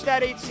clinched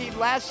that 8 seed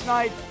last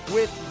night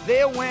with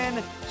their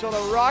win. So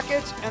the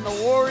Rockets and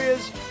the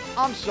Warriors,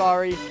 I'm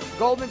sorry,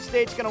 Golden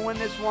State's going to win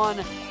this one.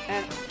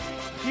 And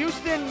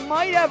Houston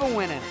might have a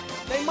win in it.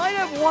 They might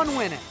have one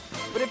win in it.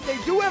 But if they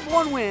do have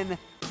one win,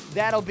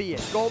 that'll be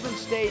it. Golden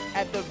State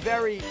at the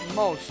very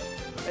most.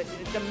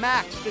 The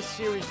max this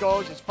series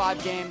goes is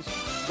 5 games.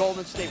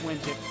 Golden State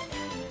wins it.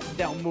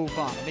 They'll move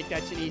on. I think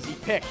that's an easy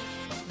pick.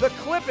 The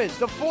Clippers,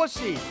 the 4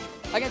 seed,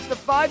 against the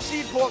 5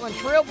 seed Portland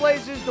Trail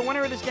Blazers. The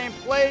winner of this game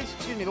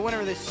the winner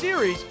of this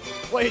series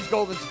plays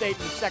Golden State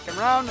in the second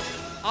round.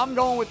 I'm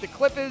going with the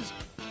Clippers.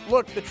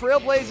 Look, the Trail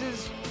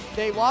Blazers,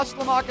 they lost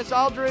LaMarcus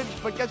Aldridge,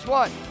 but guess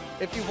what?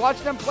 If you watch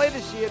them play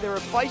this year, they're a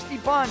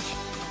feisty bunch.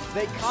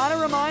 They kind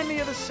of remind me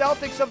of the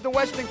Celtics of the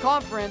Western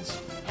Conference,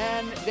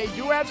 and they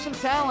do have some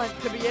talent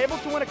to be able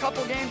to win a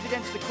couple games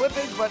against the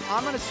Clippers, but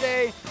I'm going to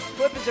say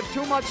Clippers have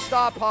too much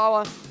star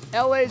power.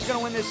 LA is going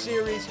to win this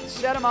series,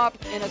 set them up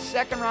in a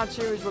second-round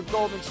series with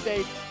Golden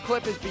State.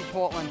 Clippers beat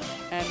Portland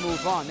and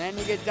move on. Then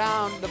you get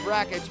down the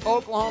brackets.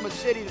 Oklahoma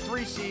City, the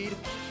 3 seed,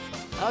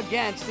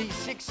 against the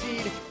 6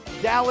 seed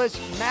Dallas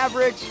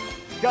Mavericks.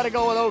 Got to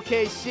go with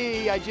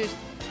OKC.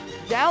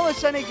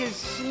 Dallas, I think, is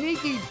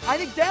sneaky. I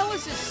think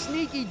Dallas is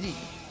sneaky deep.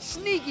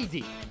 Sneaky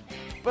deep.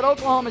 But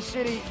Oklahoma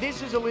City,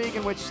 this is a league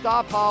in which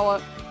star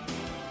power,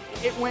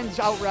 it wins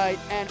outright.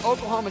 And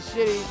Oklahoma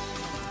City,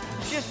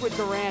 just with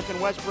Durant and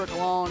Westbrook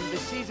alone, the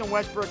season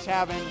Westbrook's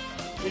having,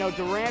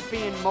 Durant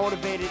being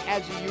motivated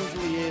as he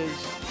usually is.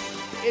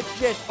 It's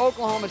just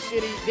Oklahoma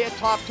City, their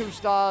top 2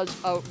 stars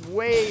are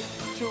way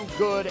too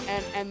good,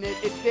 and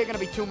they're going to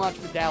be too much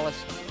for Dallas.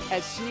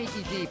 As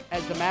sneaky deep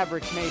as the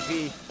Mavericks may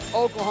be,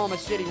 Oklahoma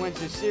City wins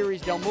this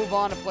series. They'll move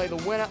on to play the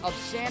winner of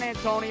San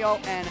Antonio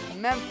and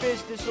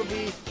Memphis. This will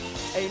be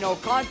a no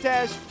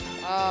contest.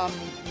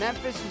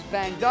 Memphis is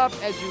banged up,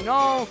 as you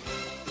know.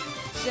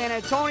 San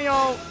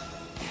Antonio,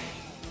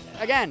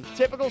 again,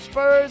 typical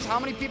Spurs. How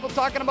many people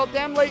talking about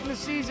them late in the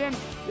season?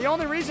 The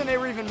only reason they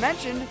were even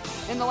mentioned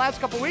in the last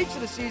couple weeks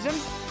of the season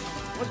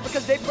was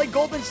because they played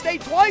Golden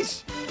State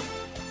twice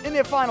in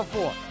their Final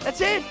Four.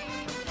 That's it.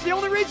 It's the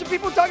only reason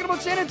people are talking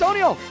about San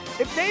Antonio.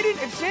 If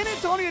San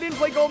Antonio didn't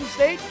play Golden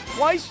State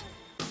twice,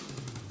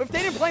 if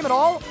they didn't play them at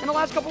all in the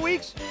last couple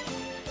weeks,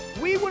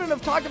 we wouldn't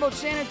have talked about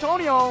San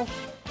Antonio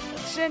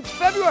since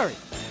February.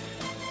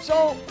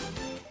 So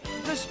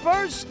the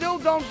Spurs still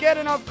don't get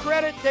enough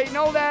credit. They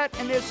know that,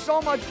 and they're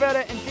so much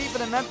better and deeper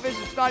than Memphis.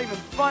 It's not even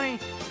funny.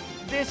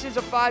 this is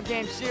a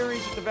 5-game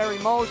series at the very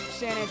most.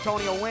 San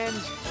Antonio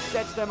wins,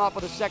 sets them up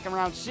with a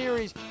second-round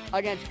series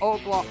against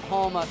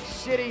Oklahoma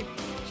City.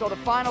 So the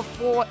final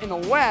 4 in the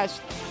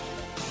West,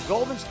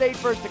 Golden State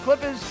versus the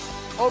Clippers,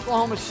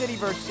 Oklahoma City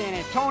versus San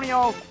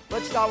Antonio.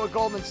 Let's start with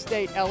Golden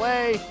State,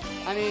 LA.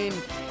 I mean,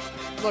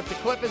 look, the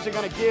Clippers are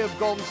going to give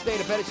Golden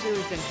State a better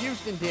series than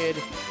Houston did,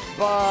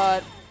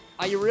 but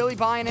are you really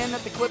buying in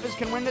that the Clippers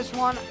can win this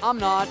one? I'm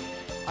not.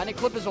 I think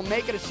Clippers will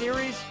make it a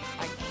series.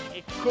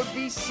 It could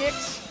be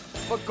 6,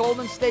 but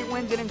Golden State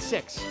wins it in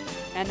 6,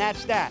 and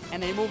that's that.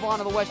 And they move on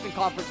to the Western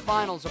Conference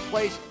Finals, a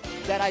place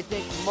that I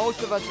think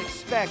most of us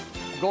expect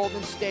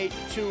Golden State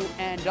to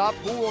end up.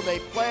 Who will they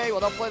play? Well,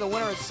 they'll play the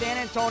winner of San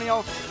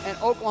Antonio and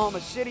Oklahoma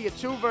City, a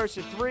 2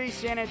 versus 3.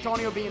 San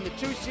Antonio being the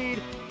 2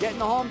 seed, getting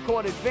the home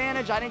court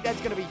advantage. I think that's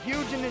going to be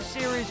huge in this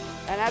series,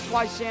 and that's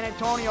why San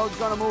Antonio is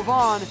going to move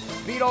on,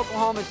 beat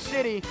Oklahoma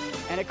City,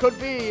 and it could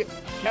be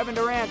Kevin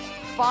Durant's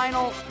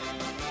final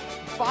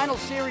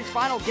series,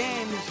 final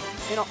games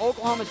in an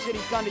Oklahoma City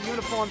Thunder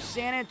uniform.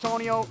 San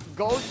Antonio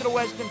goes to the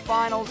Western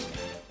Finals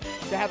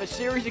to have a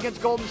series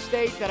against Golden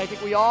State that I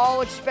think we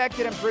all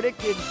expected and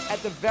predicted at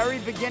the very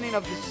beginning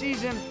of the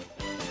season.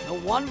 The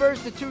 1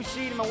 versus the 2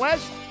 seed in the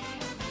West.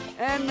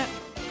 And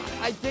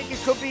I think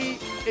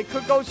it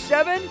could go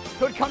 7.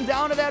 Could come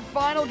down to that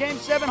final game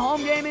 7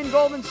 home game in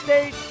Golden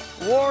State.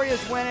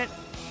 Warriors win it.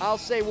 I'll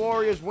say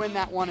Warriors win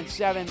that one in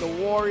 7. The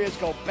Warriors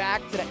go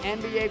back to the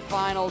NBA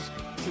Finals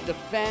to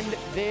defend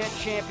their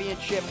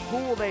championship. Who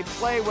will they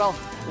play? Well,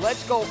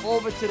 let's go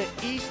over to the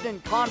Eastern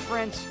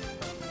Conference.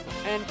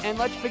 And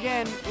let's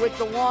begin with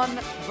the 1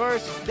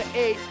 versus the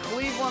 8.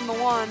 Cleveland the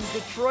 1,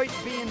 Detroit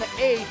being the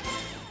 8.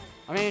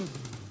 I mean,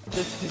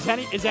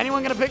 is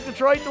anyone going to pick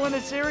Detroit to win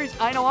this series?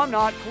 I know I'm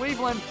not.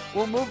 Cleveland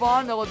will move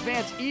on. They'll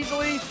advance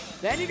easily.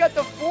 Then you got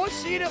the 4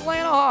 seed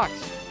Atlanta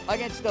Hawks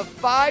against the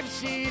 5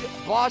 seed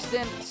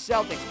Boston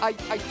Celtics.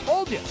 I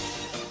told you,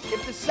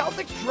 if the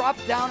Celtics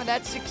dropped down to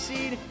that 6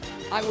 seed,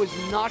 I was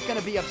not going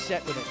to be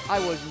upset with it. I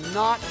was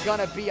not going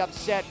to be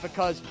upset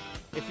because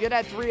if you're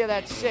that 3 or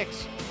that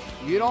 6,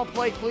 you don't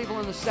play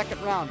Cleveland in the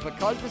second round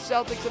because the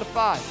Celtics are the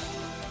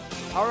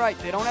 5. All right,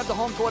 they don't have the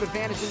home court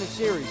advantage in the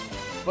series,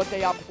 but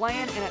they are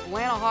playing an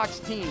Atlanta Hawks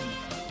team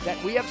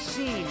that we have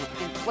seen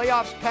in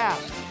playoffs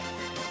past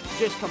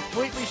just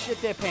completely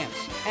shit their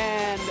pants.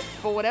 And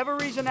for whatever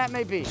reason that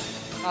may be,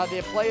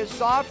 their play is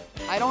soft.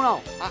 I don't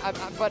know.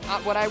 But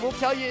what I will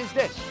tell you is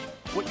this.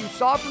 What you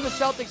saw from the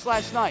Celtics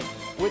last night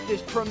with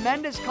this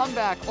tremendous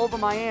comeback over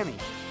Miami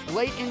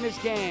late in this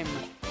game,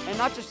 and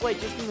not just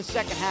late, just in the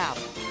second half,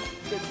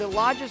 the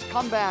largest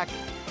comeback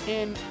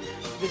in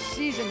the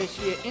season this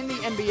year in the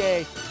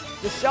NBA.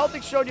 The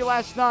Celtics showed you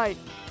last night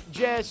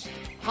just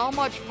how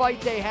much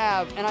fight they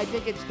have, and I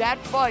think it's that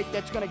fight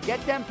that's going to get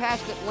them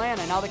past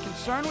Atlanta. Now, the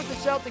concern with the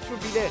Celtics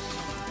would be this.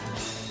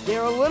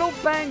 They're a little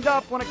banged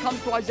up when it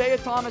comes to Isaiah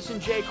Thomas and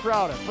Jay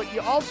Crowder, but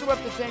you also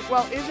have to think,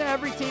 well, isn't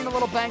every team a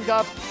little banged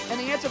up? And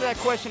the answer to that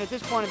question at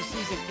this point of the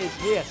season is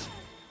yes.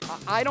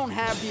 I don't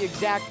have the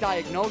exact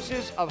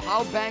diagnosis of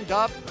how banged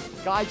up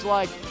guys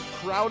like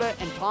Crowder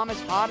and Thomas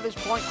are to this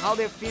point, how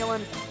they're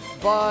feeling,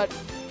 but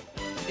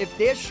if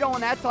they're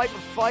showing that type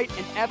of fight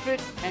and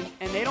effort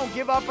and they don't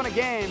give up on a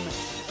game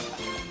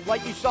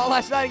like you saw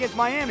last night against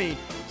Miami,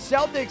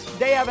 Celtics,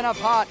 they have enough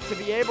heart to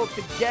be able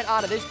to get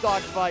out of this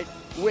dogfight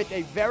with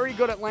a very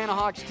good Atlanta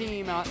Hawks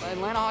team.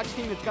 Atlanta Hawks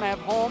team that's going to have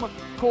home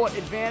court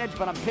advantage,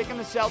 but I'm picking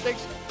the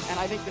Celtics, and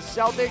I think the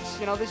Celtics,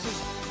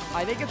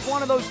 I think it's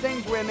one of those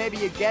things where maybe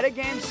you get a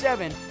game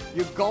 7,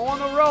 you go on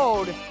the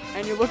road,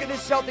 and you look at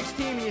this Celtics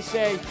team and you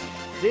say,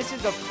 this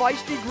is a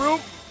feisty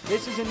group,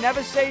 this is a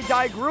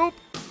never-say-die group.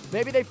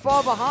 Maybe they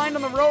fall behind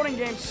on the road in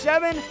game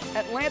 7.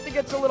 Atlanta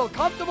gets a little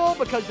comfortable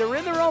because they're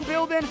in their own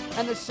building,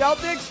 and the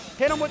Celtics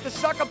hit them with the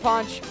sucker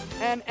punch,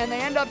 and they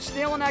end up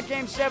stealing that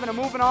game 7 and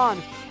moving on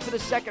to the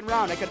second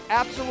round. I could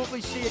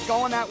absolutely see it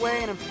going that way,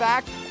 and in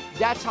fact,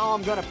 that's how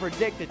I'm going to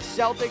predict it.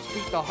 Celtics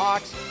beat the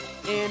Hawks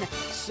in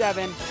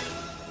 7.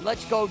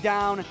 Let's go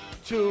down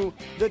to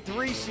the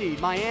 3 seed.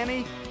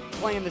 Miami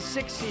playing the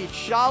 6 seed.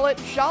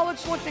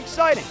 Charlotte's looked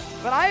exciting,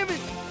 but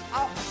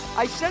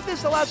I said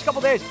this the last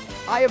couple days.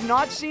 I have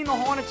not seen the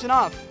Hornets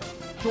enough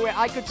to where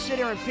I could sit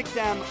here and pick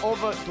them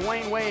over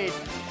Dwayne Wade,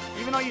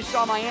 even though you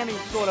saw Miami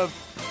sort of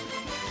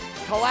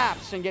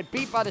collapse and get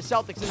beat by the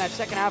Celtics in that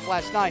second half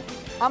last night.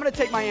 I'm going to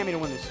take Miami to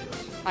win this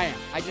series. I am.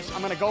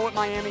 I'm going to go with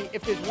Miami.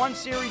 If there's one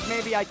series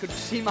maybe I could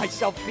see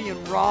myself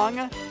being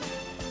wrong,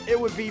 it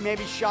would be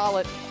maybe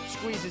Charlotte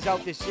squeezes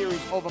out this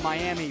series over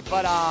Miami.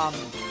 But I'm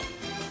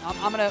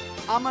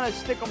gonna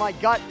stick with my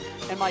gut,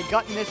 and my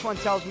gut in this one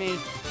tells me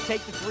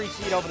take the 3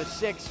 seed over the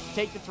 6.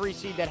 Take the 3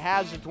 seed that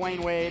has the Dwayne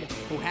Wade,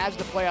 who has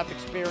the playoff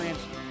experience,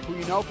 who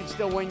you know can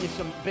still win you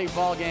some big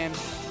ball games.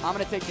 I'm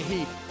gonna take the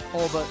Heat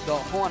over the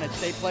Hornets.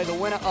 They play the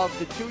winner of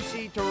the 2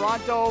 seed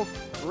Toronto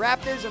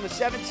Raptors and the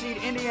 7 seed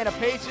Indiana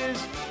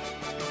Pacers.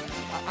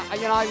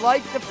 I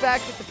like the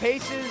fact that the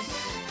Pacers,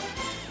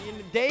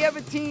 they have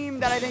a team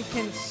that I think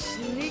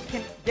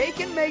they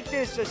can make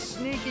this a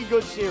sneaky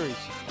good series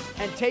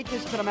and take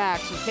this to the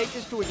max and take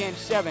this to a game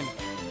 7.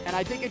 and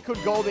I think it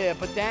could go there,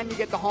 but then you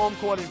get the home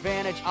court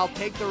advantage. I'll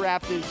take the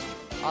Raptors.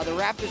 The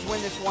Raptors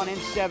win this one in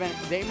 7.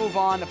 They move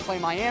on to play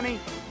Miami.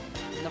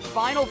 In the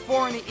Final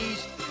Four in the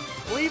East,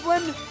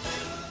 Cleveland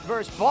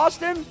versus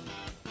Boston,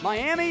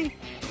 Miami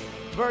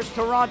versus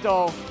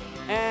Toronto,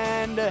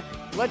 and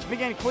let's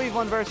begin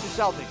Cleveland versus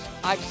the Celtics.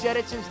 I've said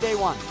it since day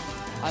one.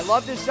 I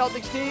love this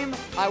Celtics team.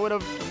 I would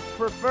have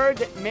preferred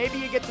that maybe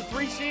you get the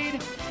 3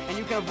 seed and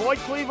you can avoid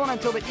Cleveland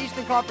until the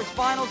Eastern Conference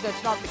Finals.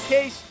 That's not the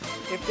case.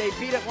 If they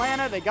beat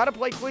Atlanta, they got to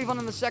play Cleveland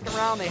in the second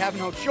round. They have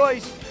no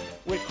choice.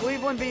 With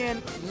Cleveland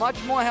being much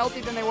more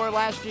healthy than they were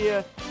last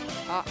year,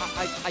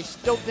 I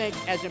still think,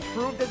 as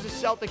improved as the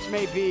Celtics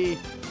may be,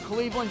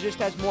 Cleveland just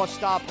has more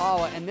star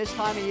power. And this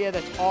time of year,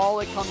 that's all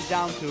it comes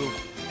down to.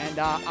 And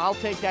I'll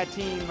take that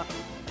team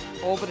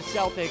over the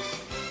Celtics,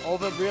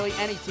 over really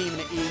any team in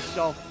the East.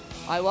 So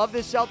I love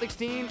this Celtics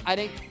team. I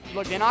think,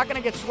 look, they're not going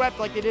to get swept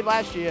like they did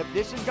last year.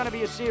 This is going to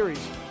be a series.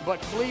 But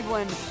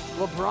Cleveland,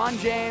 LeBron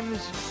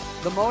James,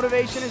 the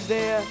motivation is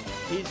there.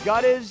 He's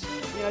got his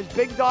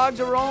big dogs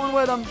are rolling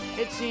with him,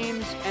 it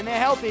seems, and they're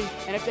healthy.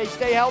 And if they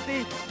stay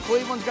healthy,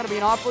 Cleveland's going to be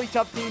an awfully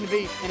tough team to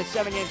beat in a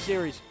 7-game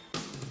series.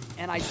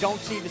 And I don't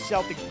see the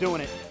Celtics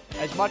doing it.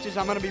 As much as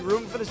I'm going to be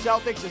rooting for the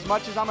Celtics, as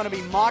much as I'm going to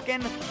be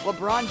mocking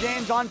LeBron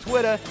James on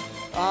Twitter,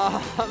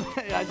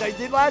 as I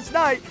did last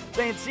night,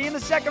 saying see you in the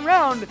second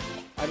round,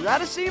 I'd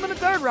rather see him in the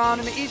third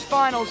round in the East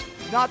Finals.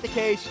 Not the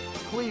case.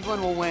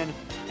 Cleveland will win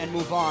and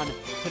move on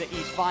to the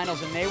East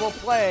Finals, and they will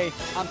play.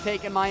 I'm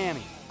taking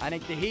Miami. I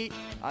think the Heat,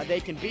 they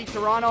can beat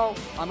Toronto.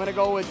 I'm going to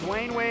go with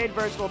Dwayne Wade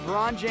versus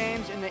LeBron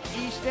James in the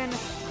Eastern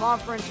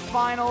Conference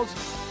Finals.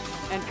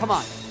 And come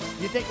on,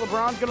 you think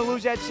LeBron's going to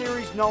lose that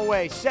series? No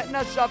way. Setting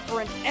us up for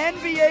an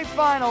NBA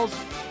Finals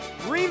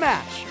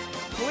rematch.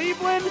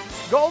 Cleveland,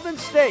 Golden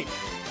State.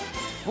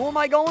 Who am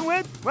I going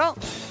with? Well,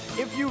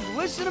 if you've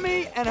listened to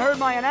me and heard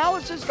my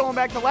analysis going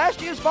back to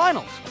last year's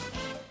Finals,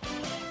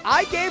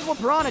 I gave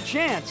LeBron a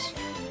chance,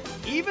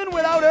 even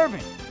without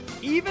Irving,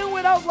 even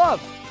without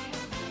Love.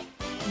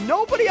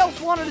 Nobody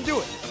else wanted to do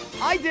it.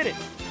 I did it.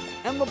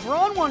 And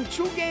LeBron won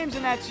 2 games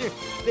in that series.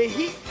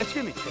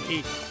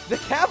 The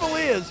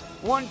Cavaliers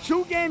won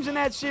 2 games in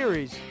that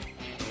series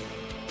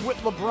with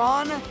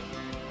LeBron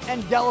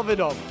and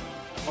Dellavedova.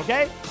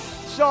 Okay?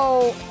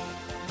 So,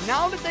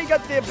 now that they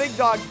got their big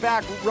dogs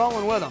back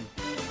rolling with them,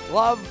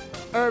 Love,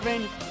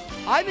 Irving,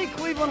 I think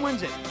Cleveland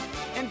wins it.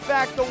 In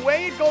fact, the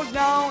way it goes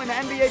now in the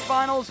NBA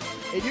Finals,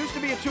 it used to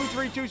be a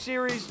 2-3-2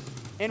 series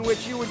in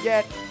which you would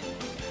get,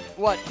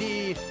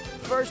 the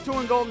first 2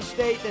 in Golden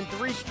State, then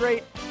 3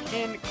 straight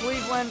in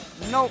Cleveland.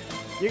 Nope.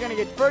 You're going to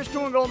get first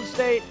 2 in Golden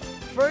State,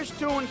 first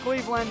 2 in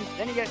Cleveland,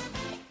 then you get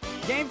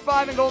Game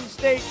 5 in Golden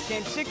State,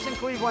 Game 6 in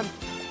Cleveland,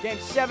 Game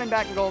 7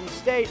 back in Golden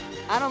State.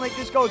 I don't think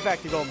this goes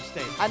back to Golden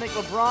State. I think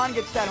LeBron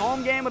gets that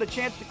home game with a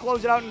chance to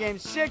close it out in Game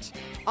 6.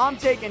 I'm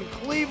taking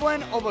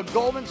Cleveland over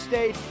Golden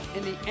State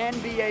in the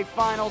NBA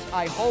Finals.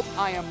 I hope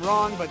I am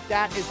wrong, but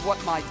that is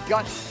what my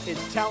gut is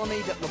telling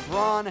me, that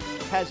LeBron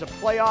has a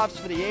playoffs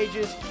for the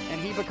ages, and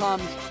he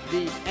becomes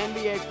the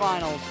NBA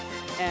Finals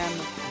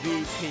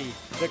MVP.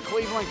 The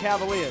Cleveland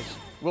Cavaliers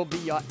will be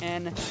your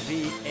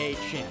NBA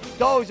champ.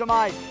 Those are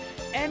my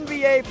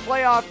NBA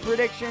playoff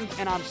predictions,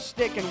 and I'm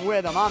sticking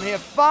with them. I'm here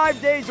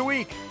 5 days a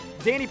week.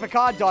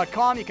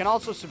 DannyPicard.com. You can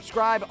also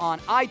subscribe on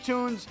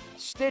iTunes,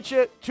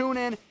 Stitcher,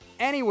 TuneIn,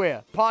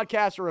 anywhere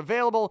podcasts are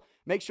available.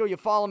 Make sure you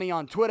follow me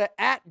on Twitter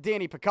at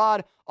Danny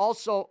Picard.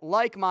 Also,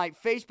 like my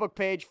Facebook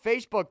page,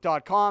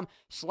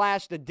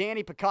 facebook.com/The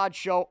Danny Picard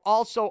Show.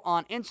 Also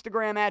on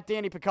Instagram at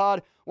Danny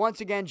Picard.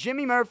 Once again,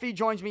 Jimmy Murphy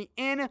joins me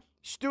in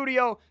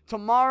studio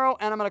tomorrow,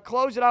 and I'm going to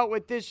close it out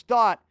with this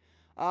thought.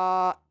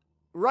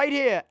 Right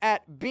here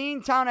at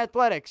Beantown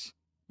Athletics,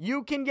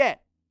 you can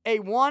get a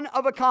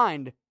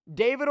one-of-a-kind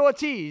David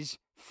Ortiz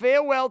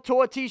Farewell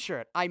Tour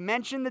t-shirt. I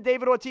mentioned the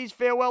David Ortiz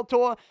Farewell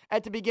Tour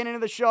at the beginning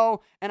of the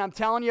show, and I'm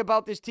telling you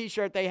about this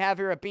t-shirt they have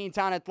here at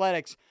Beantown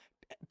Athletics.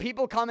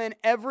 People come in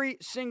every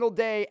single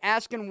day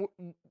asking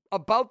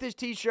about this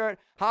t-shirt.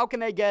 How can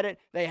they get it?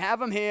 They have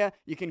them here.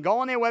 You can go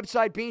on their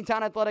website,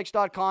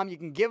 beantownathletics.com. You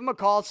can give them a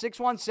call,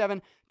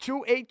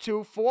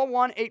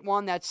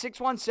 617-282-4181. That's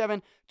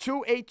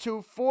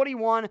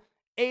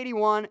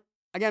 617-282-4181.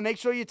 Again, make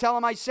sure you tell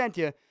them I sent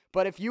you.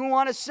 But if you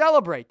want to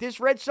celebrate this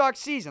Red Sox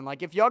season,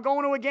 like if you're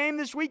going to a game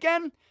this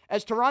weekend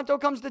as Toronto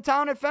comes to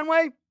town at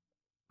Fenway,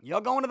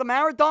 you're going to the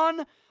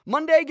Marathon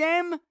Monday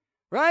game,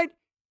 right?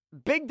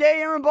 Big day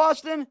here in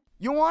Boston.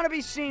 You want to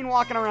be seen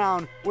walking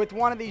around with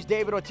one of these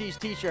David Ortiz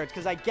t-shirts,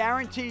 because I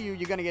guarantee you're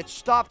going to get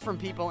stopped from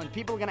people, and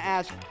people are going to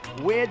ask,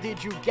 where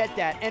did you get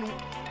that? And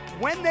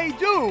when they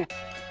do,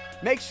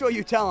 make sure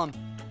you tell them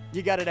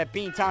you got it at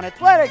Beantown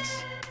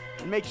Athletics,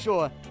 and make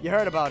sure you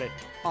heard about it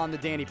on the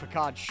Danny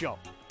Picard Show.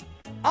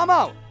 I'm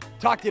out.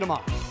 Talk to you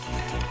tomorrow.